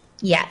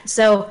 Yeah,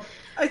 so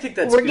I think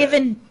that's we're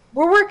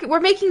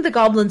making the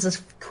goblins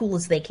as cool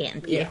as they can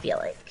be, I feel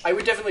like. I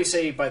would definitely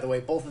say, by the way,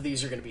 both of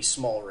these are going to be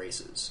small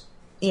races.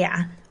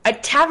 Yeah. A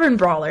Tavern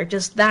Brawler,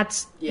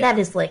 that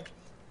is like,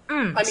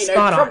 I mean, I'd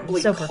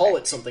probably call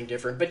it something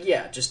different, but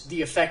yeah, just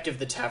the effect of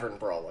the Tavern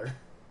Brawler.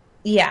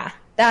 Yeah.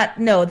 That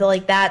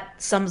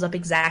sums up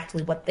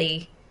exactly what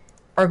they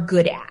are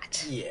good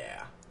at.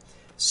 Yeah.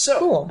 So,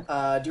 cool.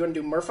 Do you want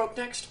to do Merfolk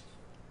next?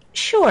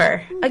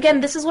 Sure.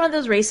 Again, this is one of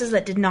those races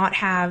that did not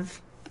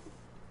have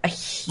a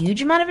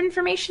huge amount of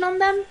information on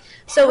them,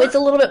 so it's a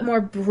little bit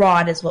more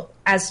broad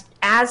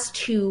as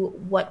to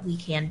what we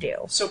can do.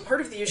 So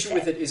part of the issue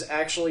with it is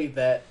actually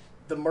that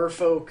the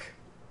Merfolk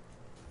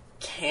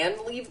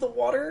can leave the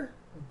water,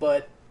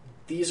 but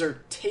these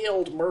are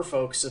tailed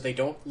Merfolk, so they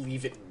don't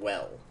leave it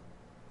well.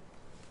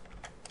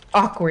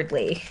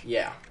 Awkwardly.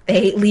 Yeah.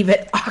 They leave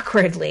it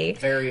awkwardly.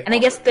 Very And I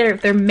guess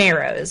they're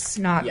marrows,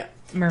 not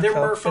merfolk. They're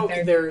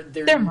Merfolk.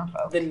 They're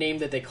Merfolk. The name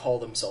that they call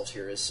themselves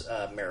here is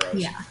Marrows.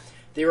 Yeah.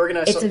 They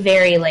organize. It's a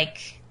very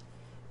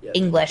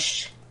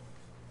English.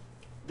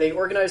 They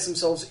organize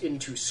themselves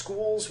into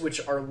schools,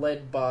 which are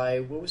led by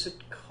what was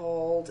it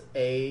called?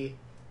 A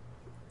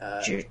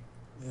Reegerey.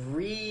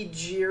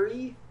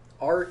 Reegerey.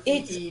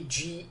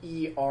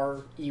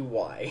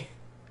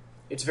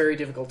 It's very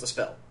difficult to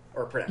spell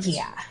or pronounce.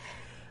 Yeah.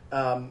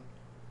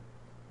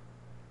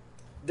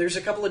 There's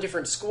a couple of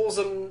different schools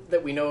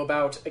that we know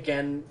about.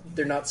 Again,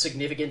 they're not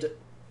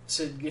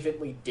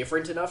significantly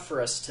different enough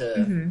for us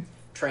to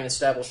try and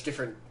establish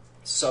different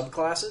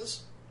subclasses.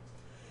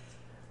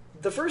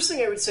 The first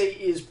thing I would say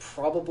is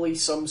probably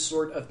some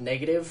sort of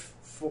negative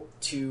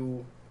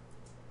to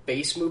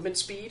base movement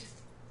speed.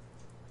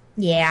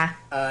 Yeah.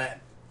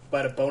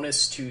 But a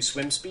bonus to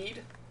swim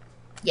speed,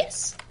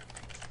 Yes.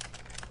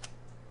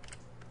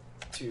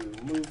 to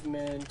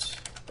movement,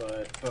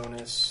 but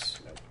bonus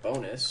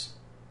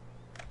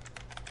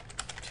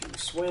to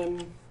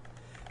swim.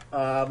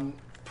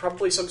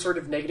 Probably some sort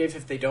of negative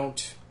if they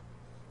don't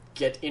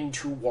get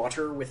into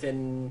water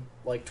within,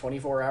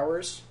 24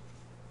 hours.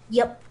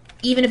 Yep.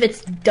 Even if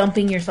it's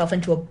dumping yourself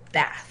into a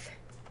bath.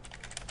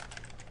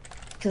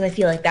 Because I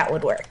feel like that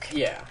would work.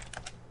 Yeah.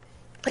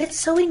 But it's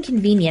so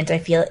inconvenient, I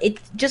feel. It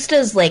just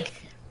as,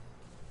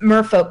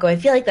 merfolk go, I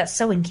feel like that's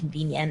so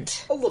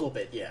inconvenient. A little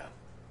bit, yeah.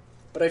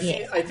 But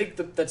I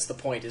think that's the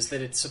point, is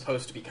that it's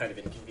supposed to be kind of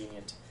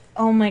inconvenient.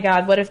 Oh my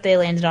god, what if they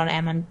landed on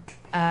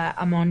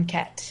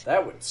Amonkhet?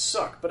 That would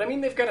suck, but I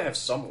mean, they've got to have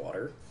some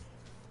water.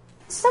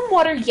 Some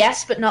water,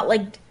 yes, but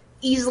not,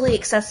 easily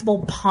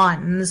accessible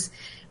ponds.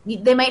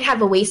 They might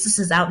have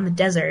oases out in the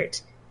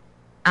desert.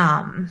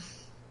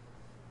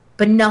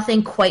 But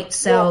nothing quite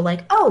so,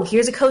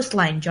 here's a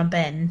coastline, jump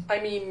in. I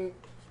mean,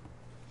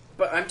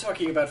 but I'm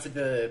talking about for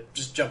the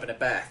just jump in a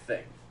bath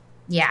thing.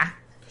 Yeah.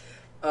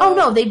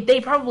 No,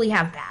 they probably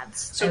have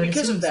baths. So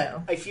because of that,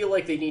 I feel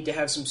like they need to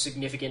have some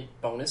significant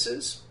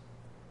bonuses.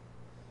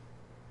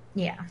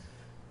 Yeah.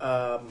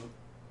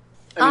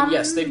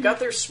 Yes, they've got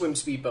their swim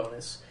speed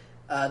bonus.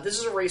 This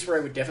is a race where I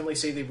would definitely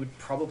say they would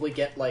probably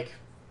get,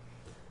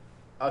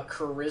 a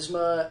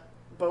charisma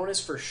bonus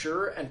for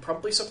sure, and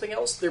probably something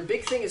else. Their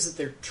big thing is that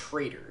they're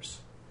traders.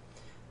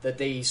 That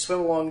they swim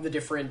along the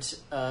different...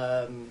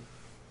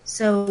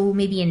 So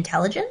maybe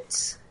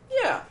intelligence?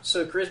 Yeah,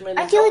 so charisma and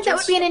I feel like that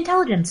would be an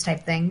intelligence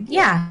type thing.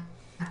 Yeah.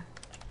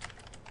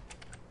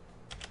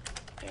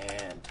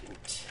 And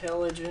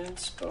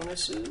intelligence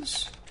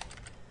bonuses.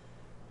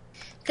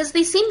 Because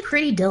they seem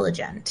pretty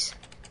diligent.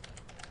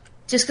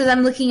 Just because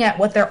I'm looking at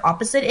what their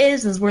opposite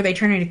is where they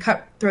turn into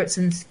cutthroats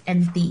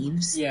and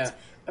thieves. Yeah.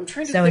 I'm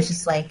trying to So think it's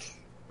just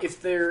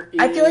if there is...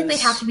 I feel like they'd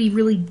have to be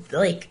really,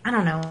 I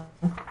don't know.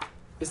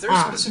 Is there a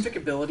specific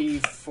ability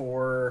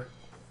for...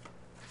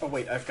 Oh,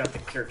 wait, I've got the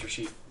character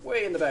sheet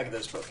way in the back of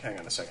this book. Hang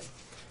on a second.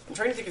 I'm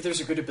trying to think if there's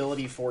a good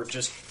ability for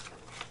just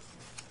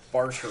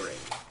bartering,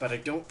 but I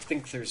don't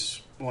think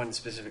there's one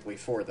specifically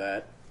for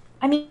that.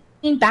 I mean,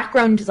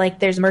 background,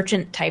 there's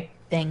merchant-type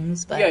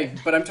things, but... Yeah,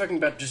 but I'm talking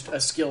about just a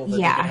skill that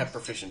they can have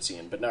proficiency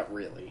in, but not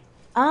really.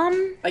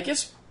 I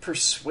guess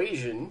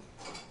persuasion...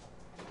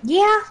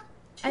 Yeah,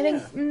 I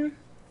think...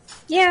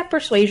 yeah,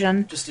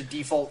 persuasion. Just a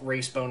default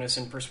race bonus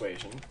in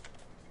persuasion.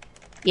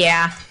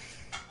 Yeah.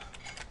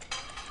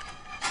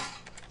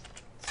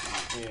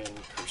 In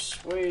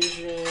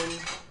persuasion...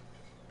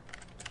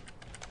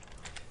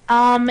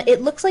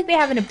 It looks like they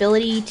have an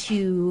ability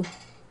to...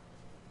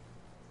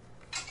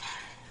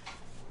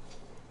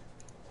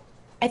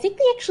 I think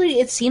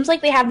it seems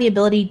like they have the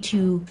ability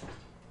to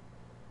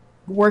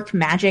work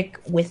magic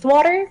with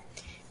water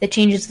that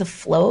changes the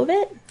flow of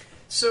it.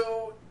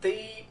 So,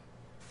 they...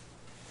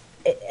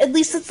 At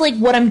least it's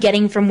what I'm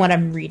getting from what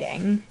I'm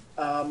reading.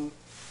 Part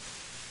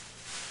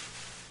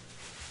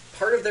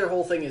of their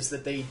whole thing is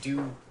that they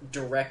do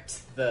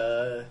direct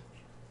the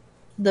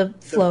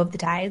flow of the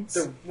tides.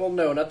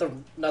 No, not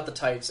the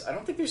tides. I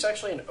don't think there's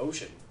actually an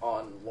ocean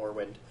on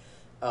Lorwynn,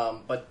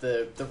 but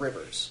the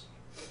rivers.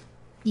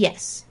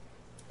 Yes.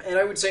 And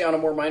I would say on a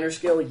more minor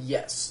scale,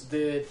 yes.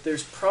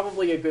 There's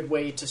probably a good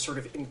way to sort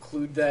of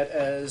include that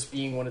as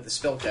being one of the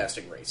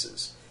spellcasting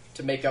races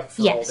to make up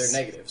for all their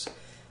negatives.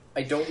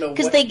 I don't know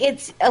because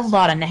it's a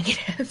lot of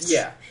negatives.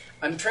 Yeah.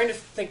 I'm trying to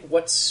think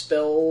what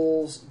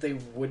spells they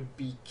would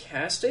be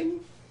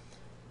casting.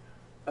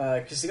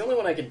 Because the only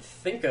one I can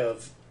think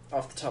of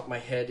off the top of my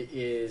head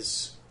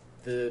is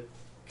the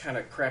kind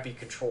of crappy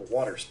control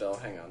water spell.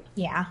 Hang on.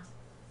 Yeah.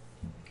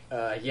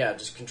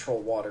 Just control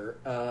water.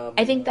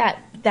 I think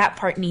that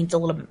part needs a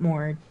little bit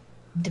more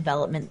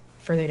development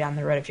further down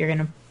the road if you're going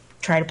to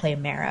try to play a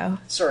Marrow.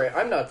 Sorry,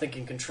 I'm not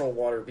thinking control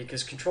water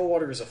because control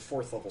water is a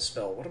 4th level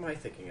spell. What am I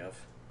thinking of?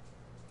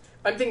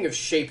 I'm thinking of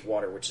shape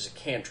water, which is a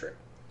cantrip.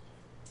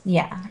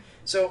 Yeah.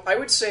 So I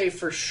would say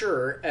for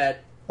sure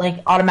at...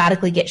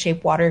 automatically get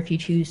shape water if you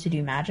choose to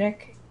do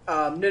magic?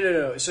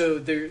 No. So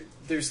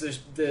there's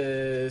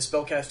the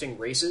spellcasting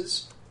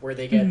races where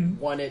they get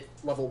one at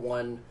level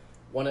 1,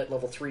 one at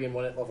level 3, and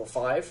one at level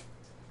 5.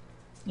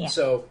 Yeah.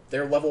 So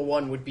their level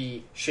 1 would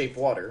be shape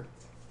water.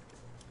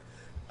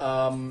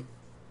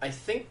 I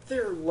think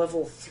their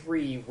level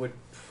 3 would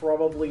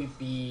probably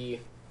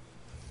be...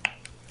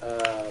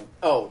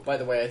 by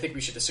the way, I think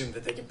we should assume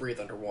that they can breathe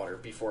underwater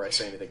before I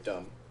say anything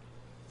dumb.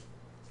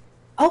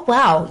 Oh,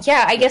 wow.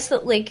 Yeah, I guess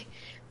that,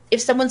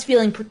 if someone's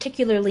feeling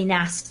particularly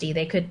nasty,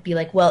 they could be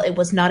well, it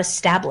was not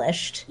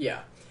established. Yeah.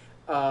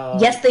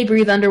 Yes, they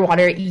breathe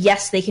underwater.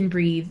 Yes, they can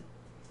breathe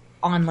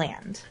on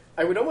land.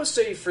 I would almost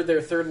say for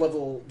their 3rd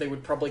level, they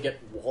would probably get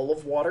Wall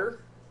of Water.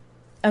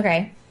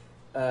 Okay.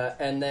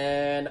 And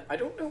then, I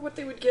don't know what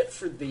they would get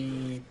for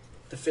the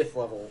 5th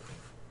level.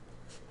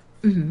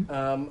 Mm-hmm.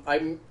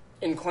 I'm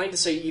inclined to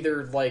say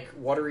either,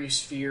 Watery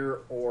Sphere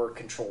or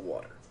Control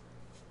Water.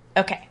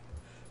 Okay.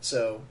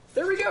 So,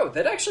 there we go.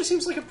 That actually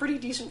seems like a pretty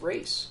decent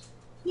race.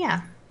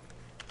 Yeah.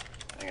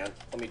 on.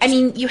 Let me I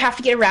mean, you have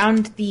to get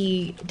around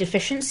the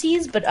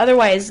deficiencies, but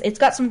otherwise, it's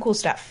got some cool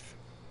stuff.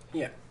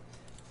 Yeah.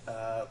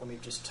 Let me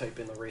just type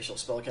in the racial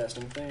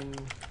spellcasting thing.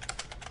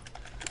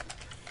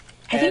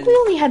 I think we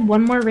only had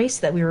one more race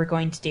that we were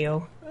going to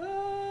do.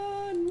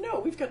 No,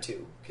 we've got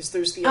two. Because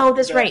there's the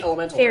that's right.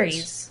 Elemental Fairies.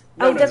 race.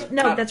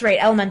 That's right.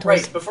 Elementals.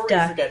 Right, before we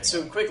forget,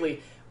 so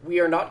quickly,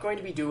 we are not going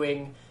to be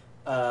doing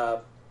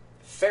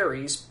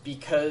fairies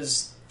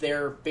because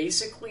they're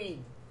basically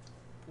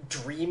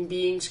dream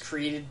beings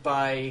created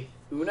by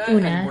Una,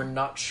 and we're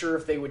not sure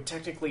if they would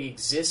technically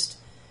exist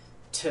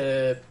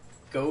to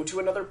go to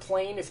another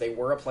plane if they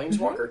were a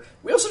planeswalker.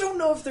 Mm-hmm. We also don't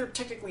know if they're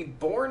technically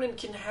born and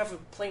can have a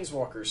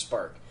planeswalker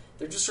spark.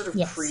 They're just sort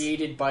of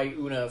created by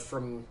Una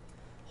from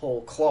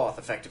whole cloth,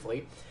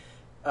 effectively.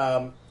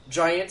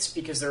 Giants,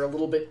 because they're a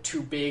little bit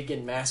too big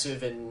and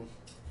massive and...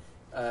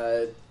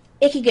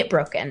 it could get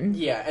broken.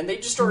 Yeah, and they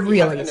just already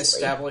have an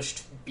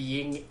established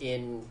being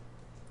in...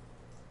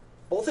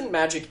 both in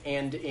Magic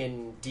and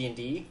in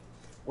D&D,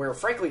 where,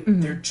 frankly,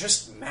 they're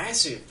just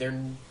massive. They're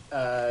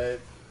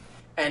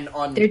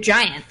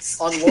giants.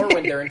 On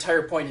Lorwynn, their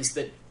entire point is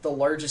that the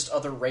largest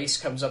other race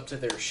comes up to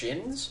their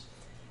shins,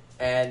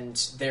 and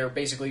they're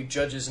basically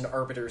judges and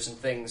arbiters and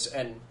things,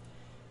 and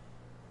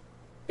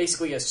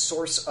basically a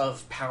source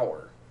of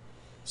power.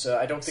 So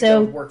I don't think that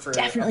would work for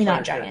definitely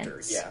not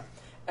giants. Yeah.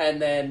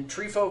 And then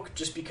tree folk,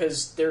 just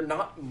because they're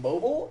not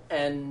mobile,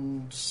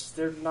 and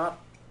there's not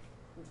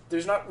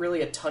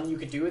really a ton you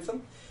could do with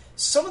them.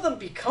 Some of them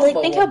become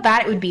mobile. Think how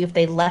bad it would be if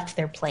they left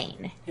their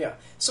plane. Yeah.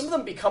 Some of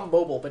them become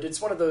mobile, but it's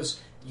one of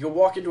those, you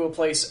walk into a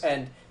place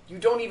and you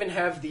don't even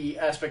have the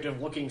aspect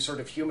of looking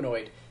sort of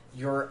humanoid.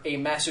 You're a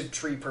massive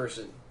tree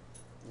person.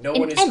 No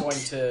one is going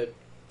to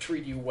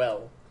treat you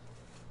well.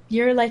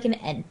 You're like an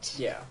ent.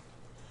 Yeah.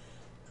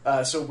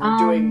 So we're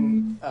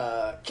doing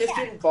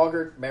Kithkin,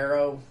 Boggart,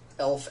 Marrow,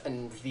 Elf,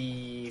 and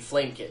the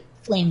Flame Kid.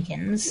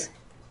 Flamekins. Yeah.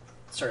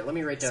 Sorry, let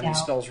me write down these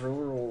spells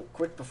real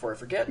quick before I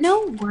forget.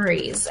 No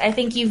worries. I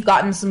think you've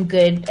gotten some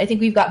good... I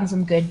think we've gotten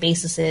some good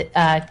bases...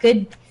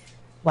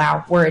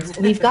 Wow, words.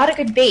 We've got a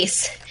good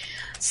base.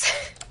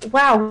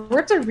 Wow,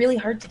 words are really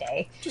hard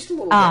today. Just a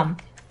little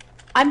bit.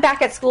 I'm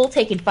back at school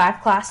taking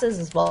 5 classes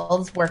as well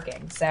as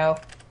working, so...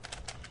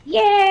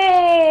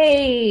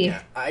 Yay!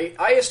 Yeah,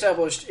 I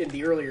established in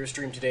the earlier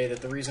stream today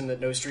that the reason that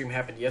no stream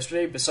happened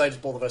yesterday, besides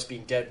both of us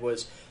being dead,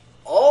 was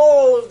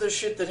all of the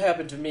shit that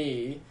happened to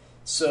me.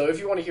 So if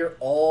you want to hear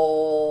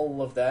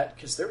all of that,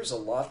 because there was a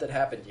lot that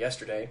happened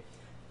yesterday,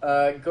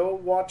 go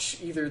watch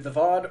either the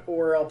VOD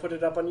or I'll put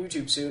it up on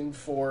YouTube soon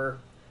for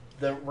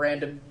the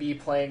random me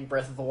playing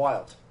Breath of the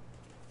Wild.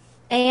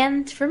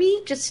 And for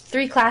me, just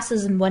 3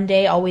 classes in one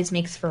day always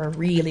makes for a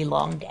really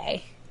long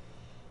day.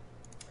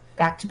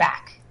 Back to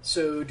back.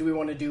 So do we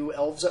want to do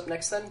elves up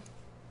next then?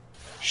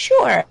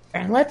 Sure.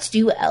 Let's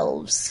do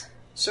elves.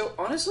 So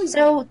honestly...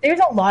 So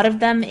there's a lot of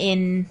them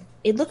in...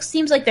 It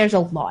seems like there's a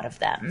lot of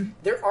them.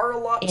 There are a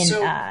lot.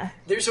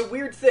 There's a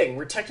weird thing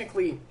where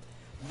technically,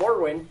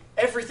 Lorwynn,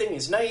 everything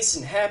is nice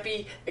and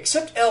happy,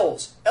 except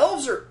elves.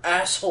 Elves are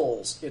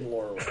assholes in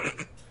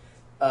Lorwynn.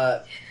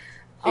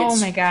 Oh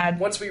my god.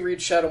 Once we reach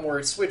Shadowmoor,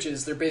 it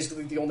switches. They're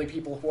basically the only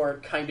people who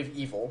aren't kind of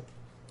evil.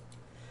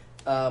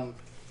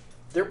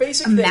 Their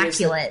basic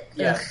immaculate.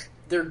 thing is that,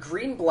 they're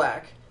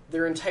green-black.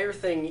 Their entire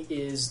thing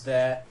is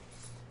that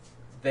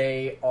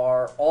they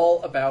are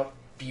all about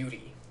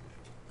beauty.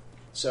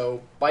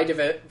 So, by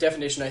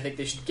definition, I think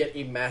they should get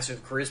a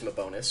massive charisma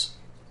bonus.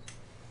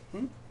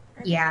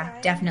 Yeah,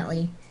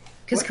 definitely.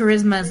 Because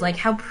charisma is like,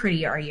 how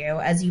pretty are you,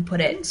 as you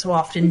put it so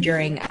often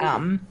during,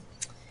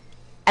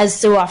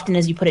 as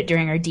you put it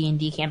during our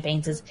D&D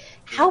campaigns, is,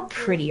 how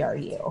pretty are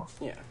you?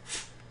 Yeah.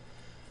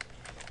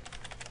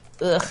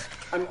 Ugh.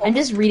 I'm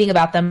just reading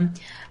about them.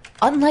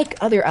 Unlike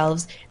other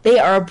elves, they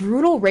are a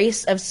brutal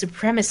race of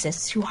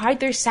supremacists who hide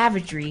their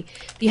savagery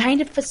behind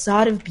a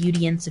facade of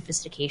beauty and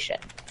sophistication.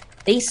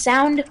 They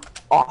sound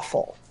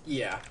awful.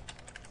 Yeah.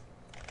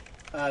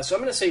 So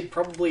I'm going to say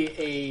probably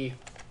a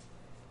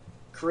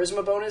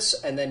charisma bonus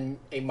and then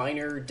a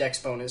minor dex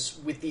bonus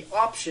with the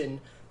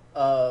option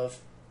of...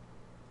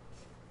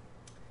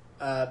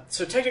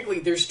 so technically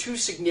there's 2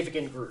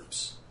 significant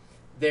groups.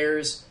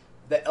 There's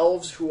the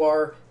elves who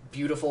are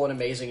beautiful and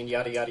amazing and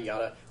yada yada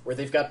yada, where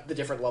they've got the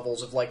different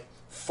levels of like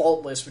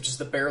faultless, which is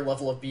the bare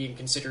level of being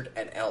considered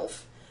an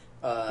elf.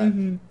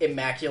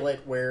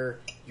 Immaculate, where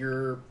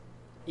you're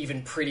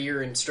even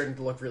prettier and starting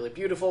to look really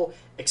beautiful.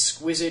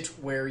 Exquisite,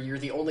 where you're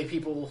the only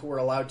people who are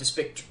allowed to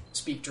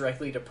speak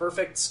directly to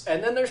perfects.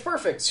 And then there's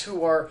perfects,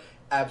 who are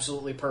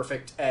absolutely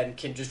perfect and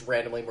can just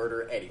randomly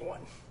murder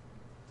anyone.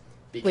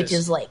 Which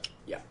is, like,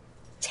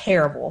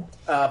 terrible.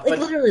 But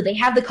literally, they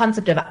have the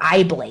concept of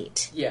eye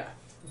blight. Yeah.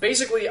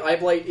 Basically, eye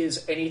blight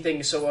is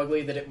anything so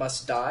ugly that it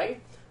must die.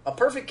 A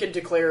perfect can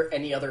declare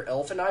any other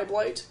elf an eye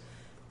blight,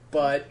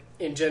 but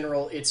in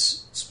general,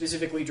 it's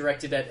specifically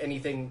directed at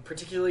anything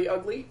particularly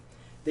ugly.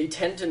 They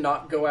tend to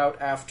not go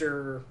out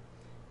after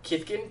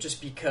Kithkin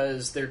just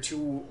because they're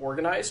too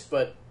organized,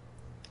 but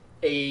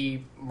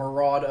a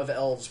maraud of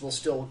elves will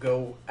still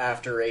go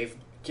after a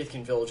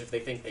Kithkin village if they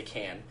think they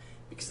can,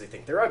 because they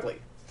think they're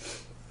ugly.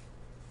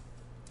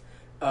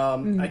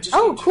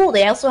 Cool.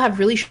 They also have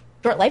really short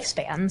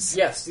lifespans.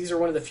 Yes, these are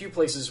one of the few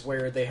places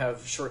where they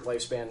have short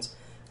lifespans.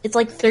 It's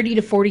like 30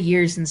 to 40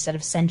 years instead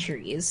of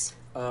centuries.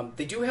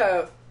 They do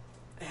have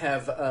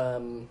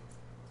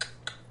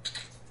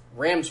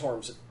ram's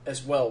horns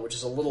as well, which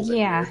is a little bit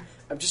weird.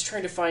 I'm just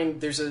trying to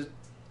find... There's a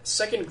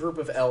second group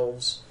of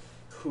elves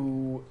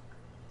who...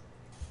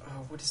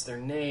 what is their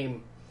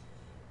name?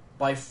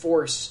 By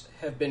force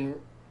have been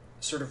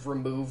sort of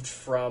removed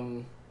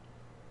from...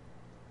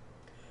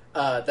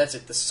 that's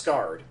it, the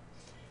Scarred,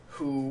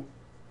 who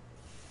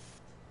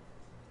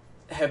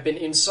have been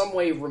in some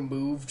way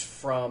removed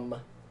from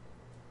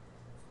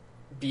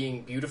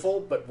being beautiful,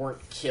 but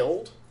weren't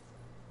killed.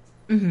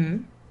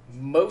 Mm-hmm.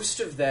 Most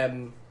of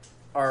them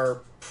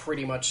are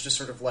pretty much just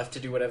sort of left to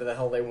do whatever the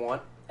hell they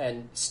want,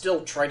 and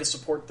still try to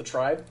support the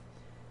tribe.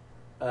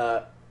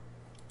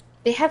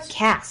 They have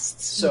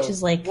castes, which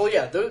is like... Well,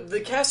 yeah,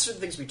 the castes are the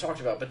things we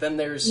talked about, but then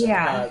there's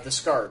the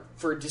Scarred.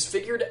 For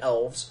disfigured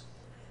elves,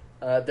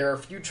 there are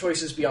few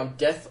choices beyond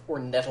death or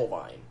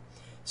Nettlevine.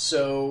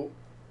 So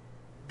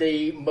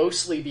they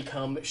mostly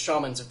become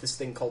shamans of this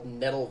thing called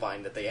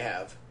Nettlevine that they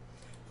have,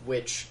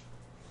 which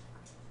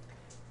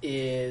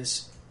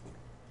is...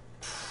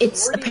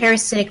 It's a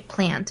parasitic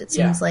plant, it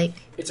seems like.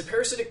 It's a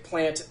parasitic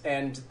plant,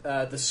 and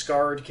the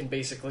Scarred can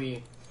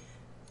basically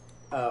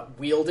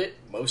wield it,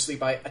 mostly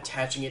by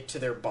attaching it to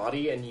their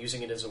body and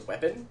using it as a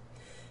weapon.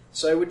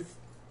 So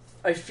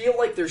I feel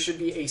like there should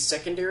be a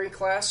secondary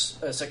class,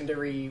 a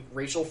secondary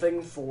racial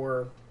thing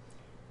for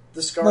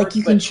the Scarred. Like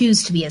you can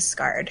choose to be a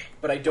Scarred.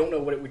 But I don't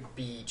know what it would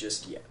be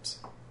just yet.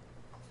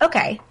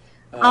 Okay.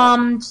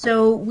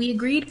 So we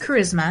agreed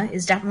charisma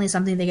is definitely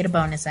something they get a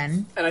bonus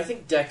in. And I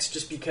think Dex,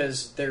 just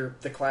because they're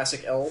the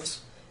classic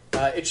elves.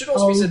 It should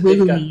also be said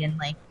they've got... and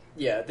like...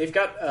 Yeah, they've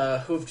got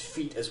hooved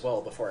feet as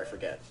well, before I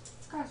forget.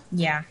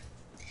 Yeah.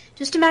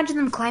 Just imagine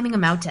them climbing a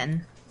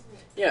mountain.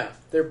 Yeah,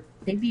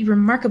 they'd be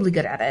remarkably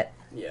good at it.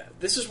 Yeah,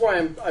 this is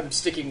why I'm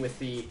sticking with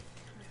the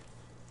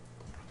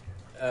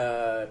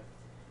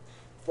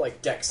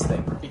Dex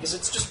thing, because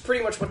it's just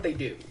pretty much what they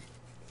do.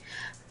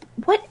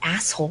 What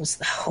assholes,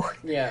 though?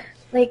 Yeah.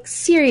 Like,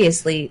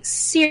 seriously,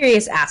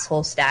 serious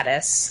asshole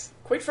status.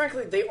 Quite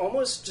frankly, they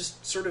almost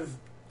just sort of...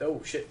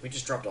 Oh, shit, we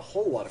just dropped a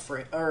whole lot of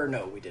frames. Or,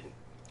 no, we didn't.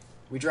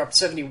 We dropped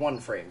 71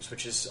 frames,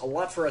 which is a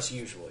lot for us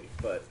usually,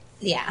 but...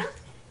 Yeah.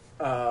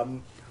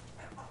 Oh,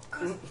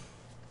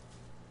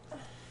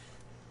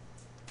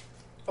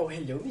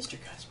 hello, Mr.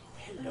 Cosmo.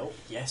 Hello.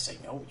 Yes,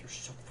 I know. You're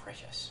so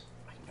precious.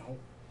 I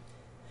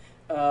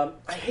know.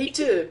 I hate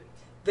to...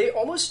 They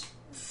almost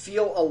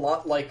feel a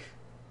lot like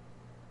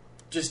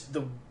just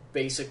the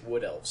basic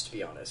wood elves, to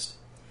be honest.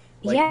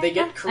 Like, they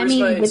get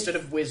charisma instead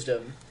of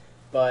wisdom,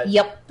 but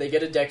they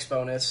get a dex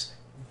bonus.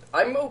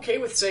 I'm okay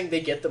with saying they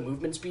get the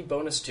movement speed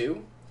bonus,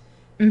 too.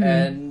 Mm-hmm.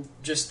 And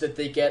just that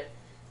they get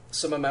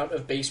some amount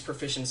of base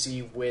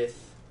proficiency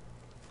with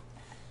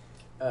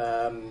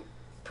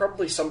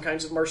probably some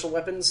kinds of martial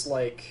weapons,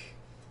 like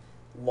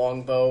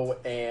longbow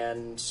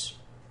and...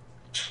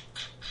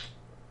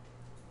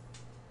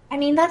 I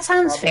mean, that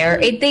sounds fair.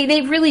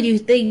 They really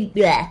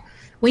do...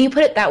 When you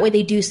put it that way,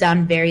 they do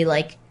sound very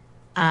like,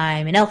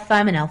 I'm an elf,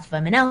 I'm an elf,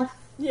 I'm an elf.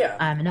 Yeah.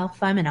 I'm an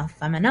elf, I'm an elf,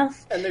 I'm an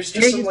elf. And there's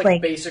just some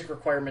like basic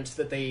requirements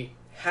that they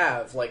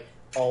have, like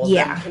all of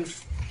them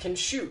can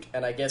shoot,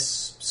 and I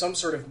guess some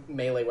sort of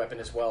melee weapon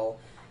as well.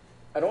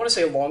 I don't want to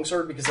say a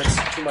longsword because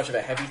that's too much of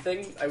a heavy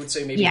thing. I would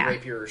say maybe a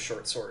rapier or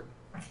short sword.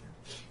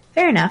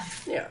 Fair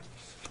enough. Yeah.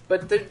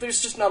 But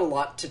there's just not a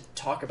lot to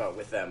talk about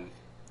with them.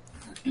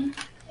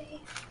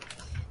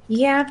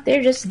 Yeah,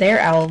 they're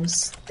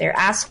elves. They're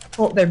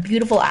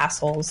beautiful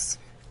assholes.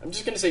 I'm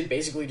just going to say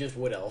basically just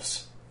wood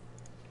elves.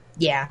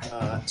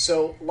 Yeah.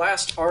 So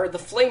last are the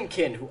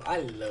Flamekin, who I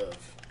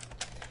love.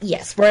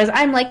 Yes, whereas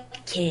I'm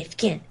like,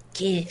 Kithkin.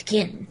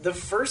 The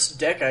first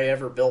deck I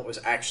ever built was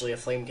actually a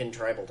Flamekin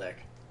tribal deck.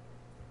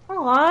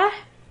 Aww.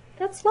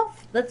 That's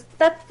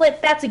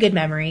a good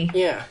memory.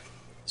 Yeah.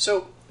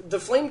 So the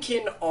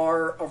Flamekin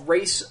are a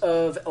race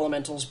of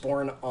elementals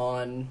born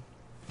on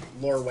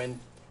Lorwynn,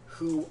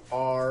 who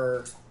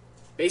are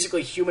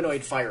basically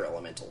humanoid fire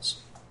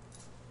elementals.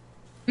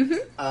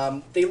 Mm-hmm.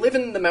 They live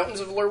in the mountains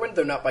of Lorwynn,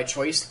 though not by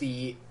choice.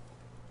 They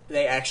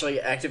actually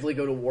actively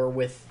go to war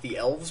with the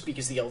elves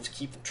because the elves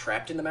keep them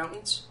trapped in the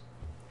mountains.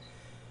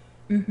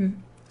 Mm-hmm.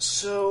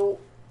 So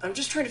I'm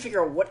just trying to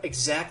figure out what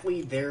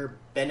exactly their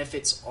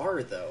benefits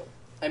are, though.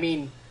 I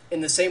mean,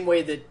 in the same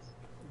way that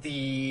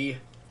the...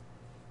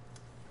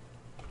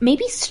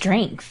 Maybe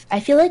strength. I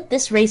feel like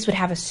this race would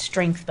have a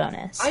strength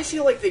bonus. I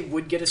feel like they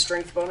would get a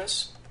strength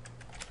bonus.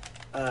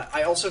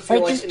 I also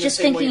feel like in the just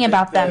same thinking way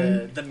about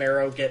that the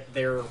Marrow get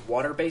their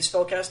water-based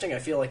spellcasting, I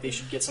feel like they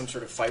should get some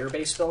sort of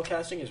fire-based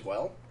spellcasting as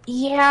well.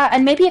 Yeah,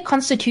 and maybe a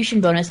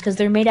constitution bonus because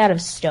they're made out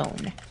of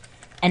stone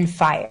and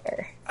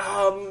fire.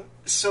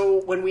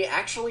 So when we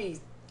actually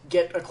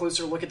get a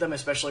closer look at them,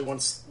 especially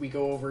once we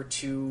go over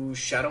to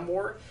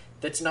Shadowmoor,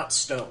 that's not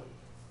stone.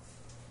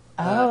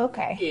 Oh,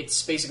 okay.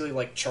 It's basically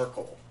like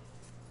charcoal.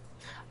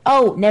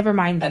 Oh, never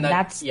mind then. And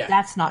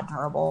that's not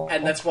durable.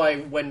 And that's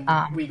why when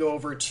we go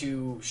over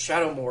to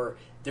Shadowmoor,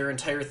 their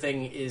entire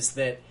thing is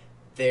that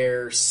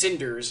they're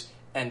cinders,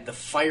 and the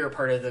fire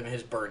part of them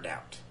has burned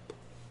out.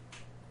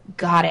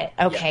 Got it.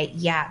 Okay,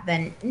 yeah.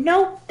 Then,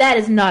 nope, that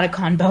is not a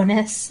con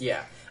bonus.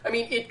 Yeah. I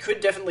mean, it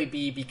could definitely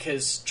be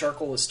because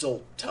charcoal is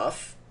still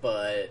tough,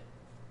 but...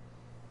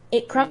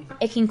 It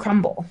can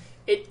crumble.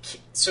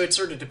 So it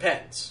sort of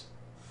depends.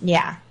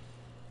 Yeah.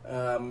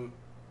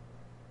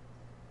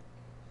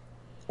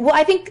 Well,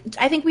 I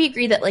think we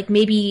agree that, like,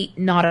 maybe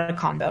not a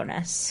con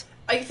bonus.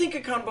 I think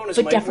a con bonus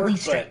but might definitely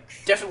work, strength.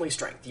 but definitely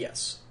strength,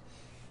 yes.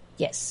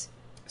 Yes.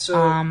 So,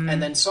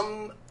 and then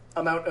some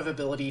amount of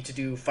ability to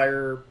do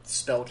fire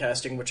spell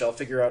casting, which I'll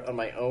figure out on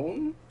my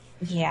own.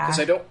 Yeah. Because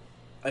I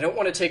don't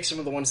want to take some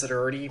of the ones that are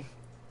already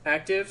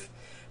active,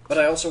 but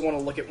I also want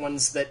to look at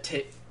ones that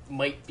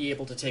might be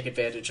able to take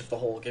advantage of the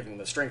whole giving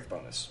the strength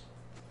bonus.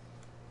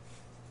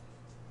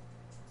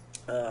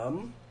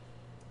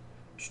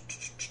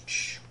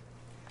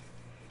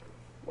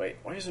 Wait,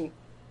 why isn't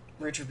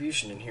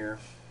Retribution in here?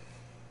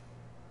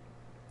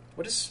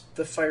 What is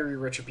the fiery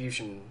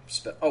Retribution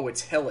spell? Oh,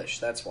 it's Hellish,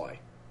 that's why.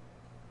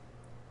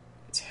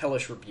 It's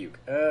Hellish Rebuke.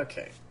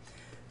 Okay.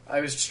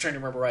 I was just trying to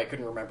remember why I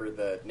couldn't remember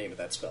the name of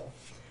that spell.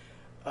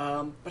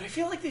 But I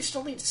feel like they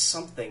still need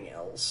something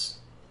else.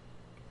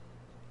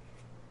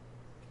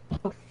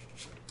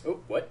 Oh,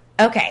 what?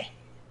 Okay.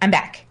 I'm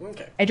back.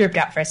 Okay. I dripped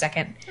out for a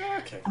second.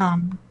 Okay.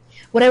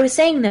 What I was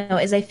saying, though,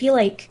 is I feel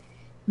like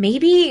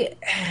maybe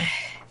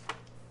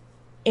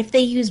if they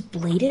use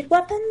bladed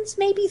weapons,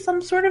 maybe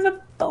some sort of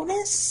a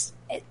bonus.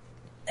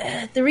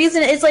 The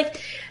reason it's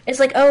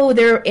like, oh,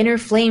 there inner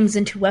flames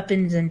into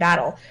weapons in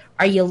battle.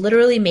 Are you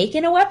literally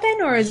making a weapon,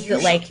 or is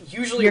it like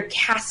you're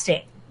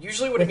casting?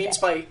 Usually what it means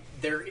by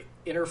their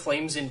inner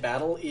flames in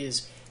battle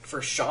is,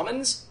 for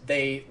shamans,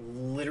 they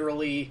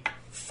literally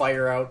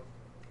fire out.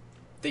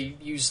 They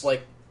use,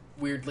 like,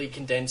 weirdly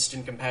condensed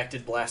and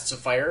compacted blasts of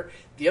fire.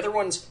 The other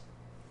ones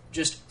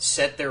just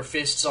set their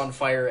fists on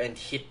fire and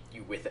hit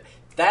you with it.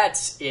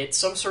 That's it.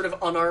 Some sort of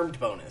unarmed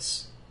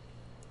bonus.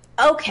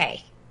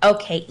 Okay,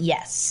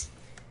 yes.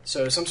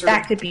 So some sort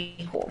that could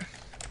be cool.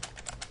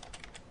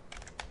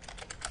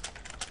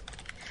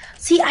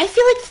 See, I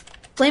feel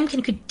like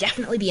Flamekin could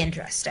definitely be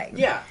interesting.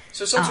 Yeah,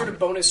 so some sort of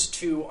bonus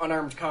to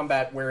unarmed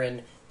combat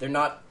wherein they're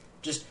not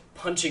just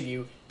punching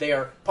you, they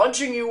are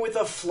punching you with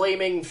a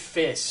flaming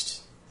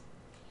fist.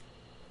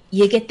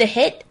 You get the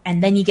hit,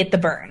 and then you get the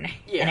burn,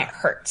 yeah. And it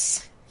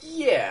hurts.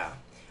 Yeah.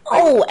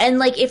 Oh, and,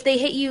 like, if they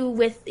hit you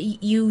with...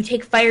 You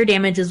take fire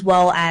damage as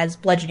well as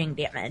bludgeoning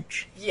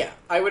damage. Yeah,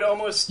 I would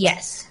almost...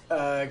 Yes.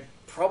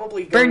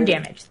 Probably go... Burn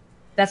damage.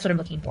 That's what I'm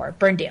looking for.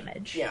 Burn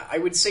damage. Yeah, I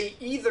would say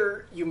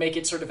either you make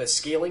it sort of a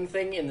scaling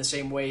thing in the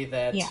same way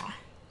that... Yeah.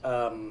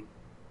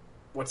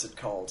 What's it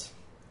called?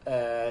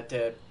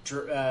 The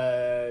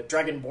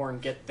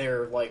Dragonborn get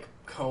their, like,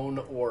 cone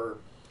or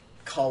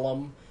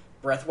column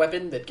breath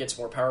weapon that gets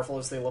more powerful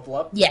as they level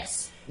up.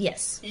 Yes.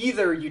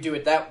 Either you do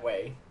it that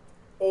way,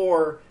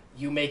 or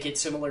you make it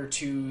similar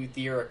to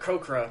the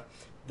Aarakocra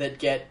that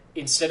get,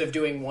 instead of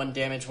doing 1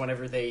 damage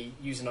whenever they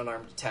use an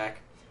unarmed attack,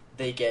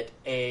 they get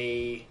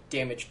a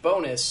damage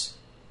bonus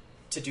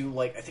to do,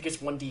 like, I think it's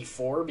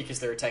 1d4 because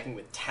they're attacking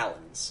with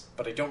talons,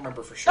 but I don't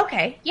remember for sure.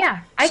 Okay,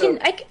 yeah. I can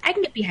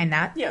get behind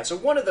that. Yeah, so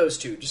one of those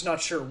two, just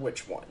not sure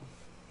which one.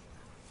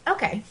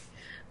 Okay.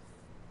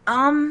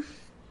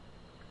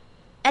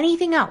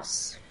 Anything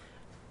else?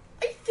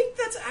 I think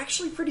that's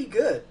actually pretty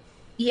good.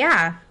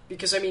 Yeah.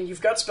 Because, I mean,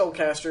 you've got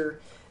Spellcaster,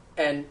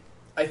 and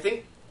I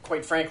think,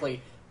 quite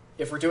frankly,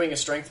 if we're doing a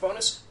strength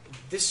bonus,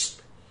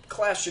 this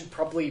class should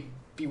probably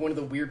be one of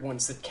the weird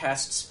ones that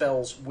casts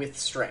spells with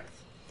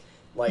strength.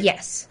 Like,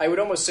 yes. I would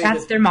almost say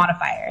that's their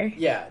modifier.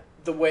 Yeah,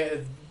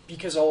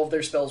 because all of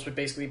their spells would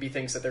basically be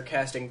things that they're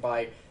casting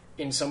by,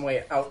 in some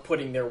way,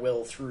 outputting their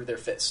will through their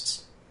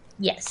fists.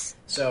 Yes.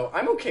 So,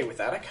 I'm okay with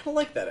that. I kind of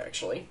like that,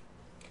 actually.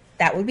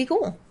 That would be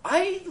cool.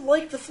 I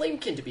like the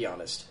Flamekin, to be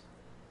honest.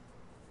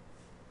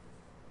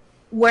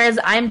 Whereas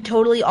I'm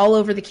totally all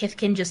over the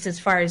Kithkin just as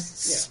far as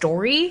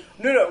story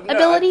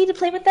ability to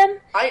play with them.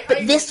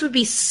 But this would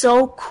be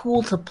so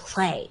cool to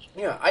play.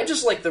 Yeah, I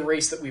just like the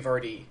race that we've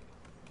already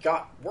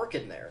got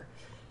working there.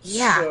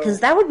 Yeah, because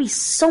that would be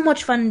so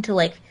much fun to,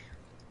 like,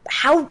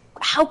 how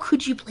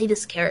could you play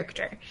this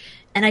character?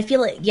 And I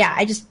feel like,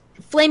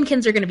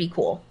 Flamekins are going to be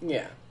cool.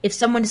 Yeah. If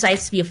someone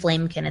decides to be a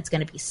Flamekin, it's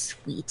going to be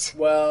sweet.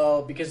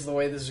 Well, because of the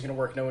way this is going to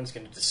work, no one's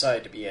going to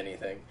decide to be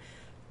anything.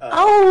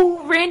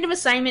 Random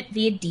assignment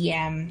via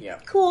DM. Yeah.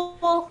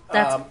 Cool.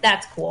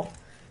 That's cool.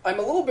 I'm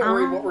a little bit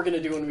worried what we're going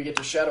to do when we get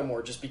to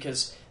Shadowmoor, just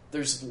because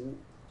there's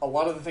a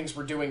lot of the things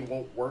we're doing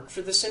won't work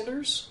for the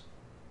Cinders.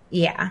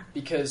 Yeah.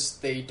 Because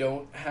they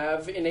don't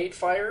have innate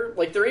fire.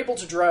 Like, they're able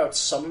to draw out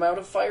some amount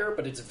of fire,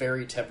 but it's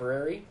very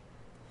temporary.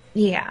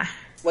 Yeah.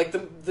 Like,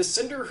 the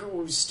Cinder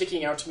who's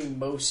sticking out to me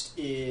most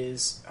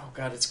is... Oh,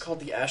 God, it's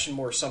called the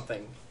Ashenmoor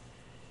something.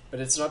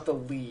 But it's not the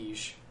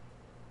Liege.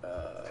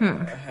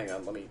 Hang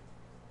on, let me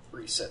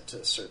reset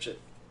to search it.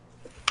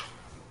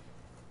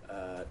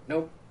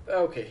 Nope.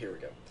 Okay, here we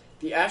go.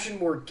 the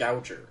Ashenmoor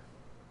Gouger.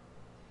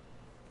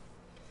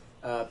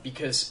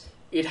 Because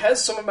it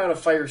has some amount of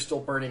fire still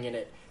burning in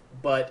it,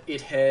 but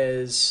it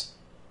has...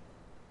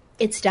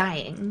 It's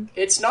dying.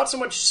 It's not so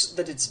much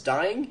that it's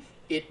dying,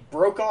 it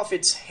broke off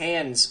its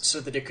hands so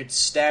that it could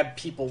stab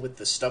people with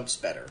the stumps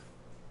better.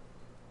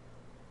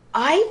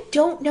 I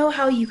don't know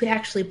how you could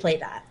actually play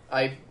that.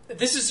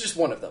 This is just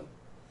one of them.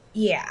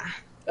 Yeah.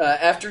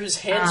 After his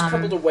hands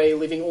crumbled away,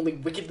 leaving only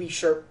wickedly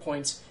sharp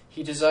points,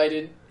 he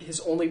decided his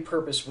only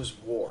purpose was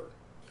war.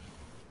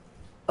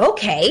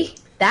 Okay,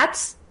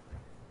 that's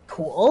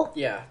cool.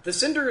 Yeah, the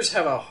Cinders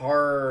have a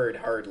hard,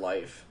 hard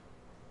life.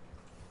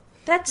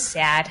 That's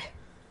sad.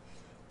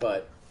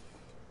 But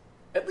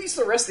at least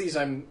the rest of these,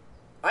 I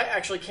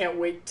actually can't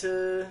wait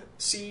to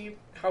see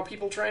how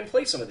people try and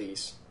play some of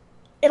these.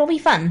 It'll be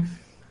fun.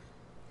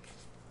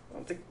 I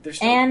don't think there's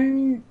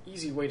no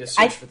easy way to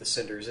search for the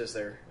Cinders, is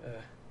there?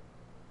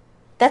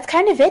 That's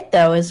kind of it,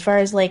 though, as far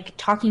as, like,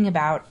 talking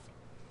about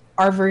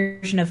our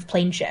version of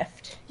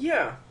Planeshift.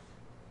 Yeah.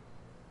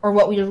 Or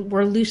what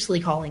we're loosely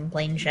calling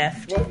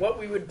Planeshift. What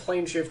we would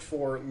Planeshift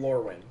for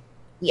Lorwynn.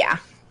 Yeah.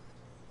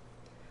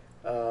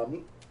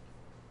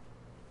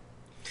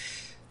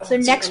 So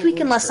next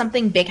week, unless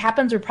something big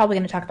happens, we're probably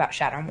going to talk about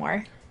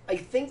Shadowmoor. I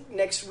think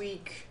next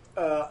week,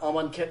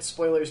 Amonkhet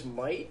spoilers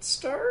might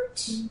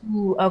start.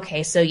 Ooh,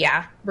 okay, so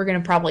yeah, we're going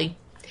to probably...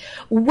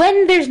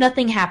 When there's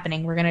nothing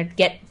happening, we're going to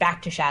get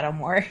back to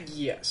Shadowmoor.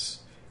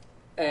 Yes.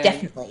 And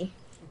definitely.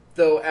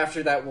 Though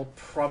after that, we'll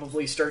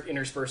probably start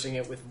interspersing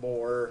it with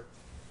more...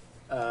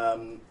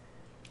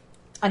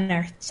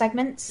 Unearthed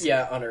segments?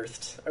 Yeah,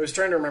 Unearthed. I was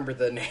trying to remember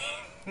the name.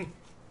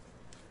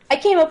 I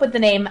came up with the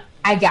name.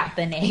 I got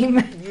the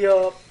name.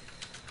 Yup.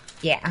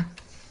 Yeah.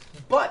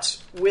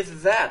 But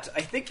with that, I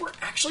think we're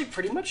actually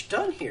pretty much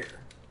done here.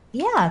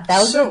 Yeah, that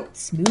was a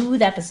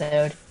smooth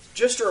episode.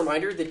 Just a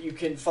reminder that you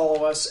can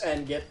follow us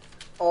and get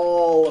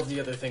all of the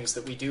other things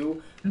that we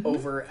do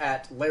over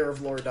at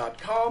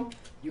lairoflore.com.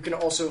 You can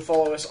also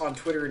follow us on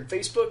Twitter and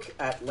Facebook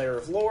at Lair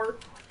of Lore.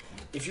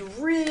 If you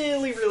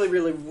really, really,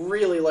 really,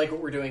 really like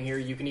what we're doing here,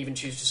 you can even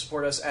choose to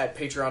support us at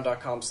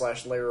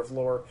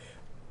patreon.com/lairoflore.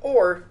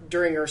 Or,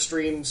 during our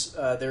streams,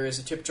 there is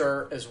a tip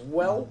jar as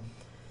well,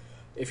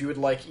 if you would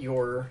like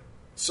your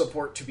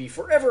support to be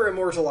forever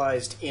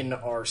immortalized in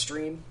our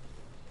stream.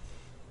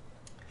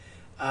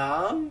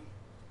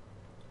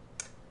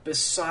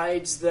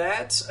 Besides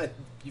that,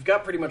 you've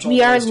got pretty much all the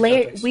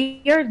ways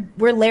to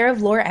we're Lair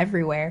of Lore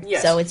everywhere,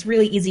 yes. So it's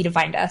really easy to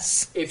find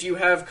us. If you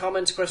have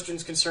comments,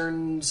 questions,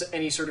 concerns,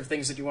 any sort of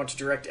things that you want to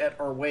direct at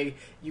our way,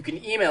 you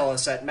can email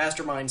us at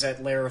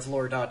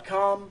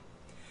masterminds@lairoflore.com.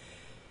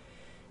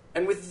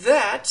 And with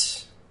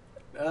that,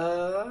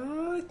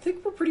 I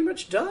think we're pretty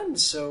much done,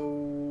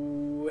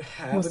 so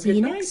have a good night. We'll see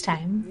you next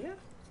time. Yeah.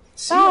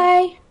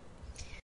 Bye!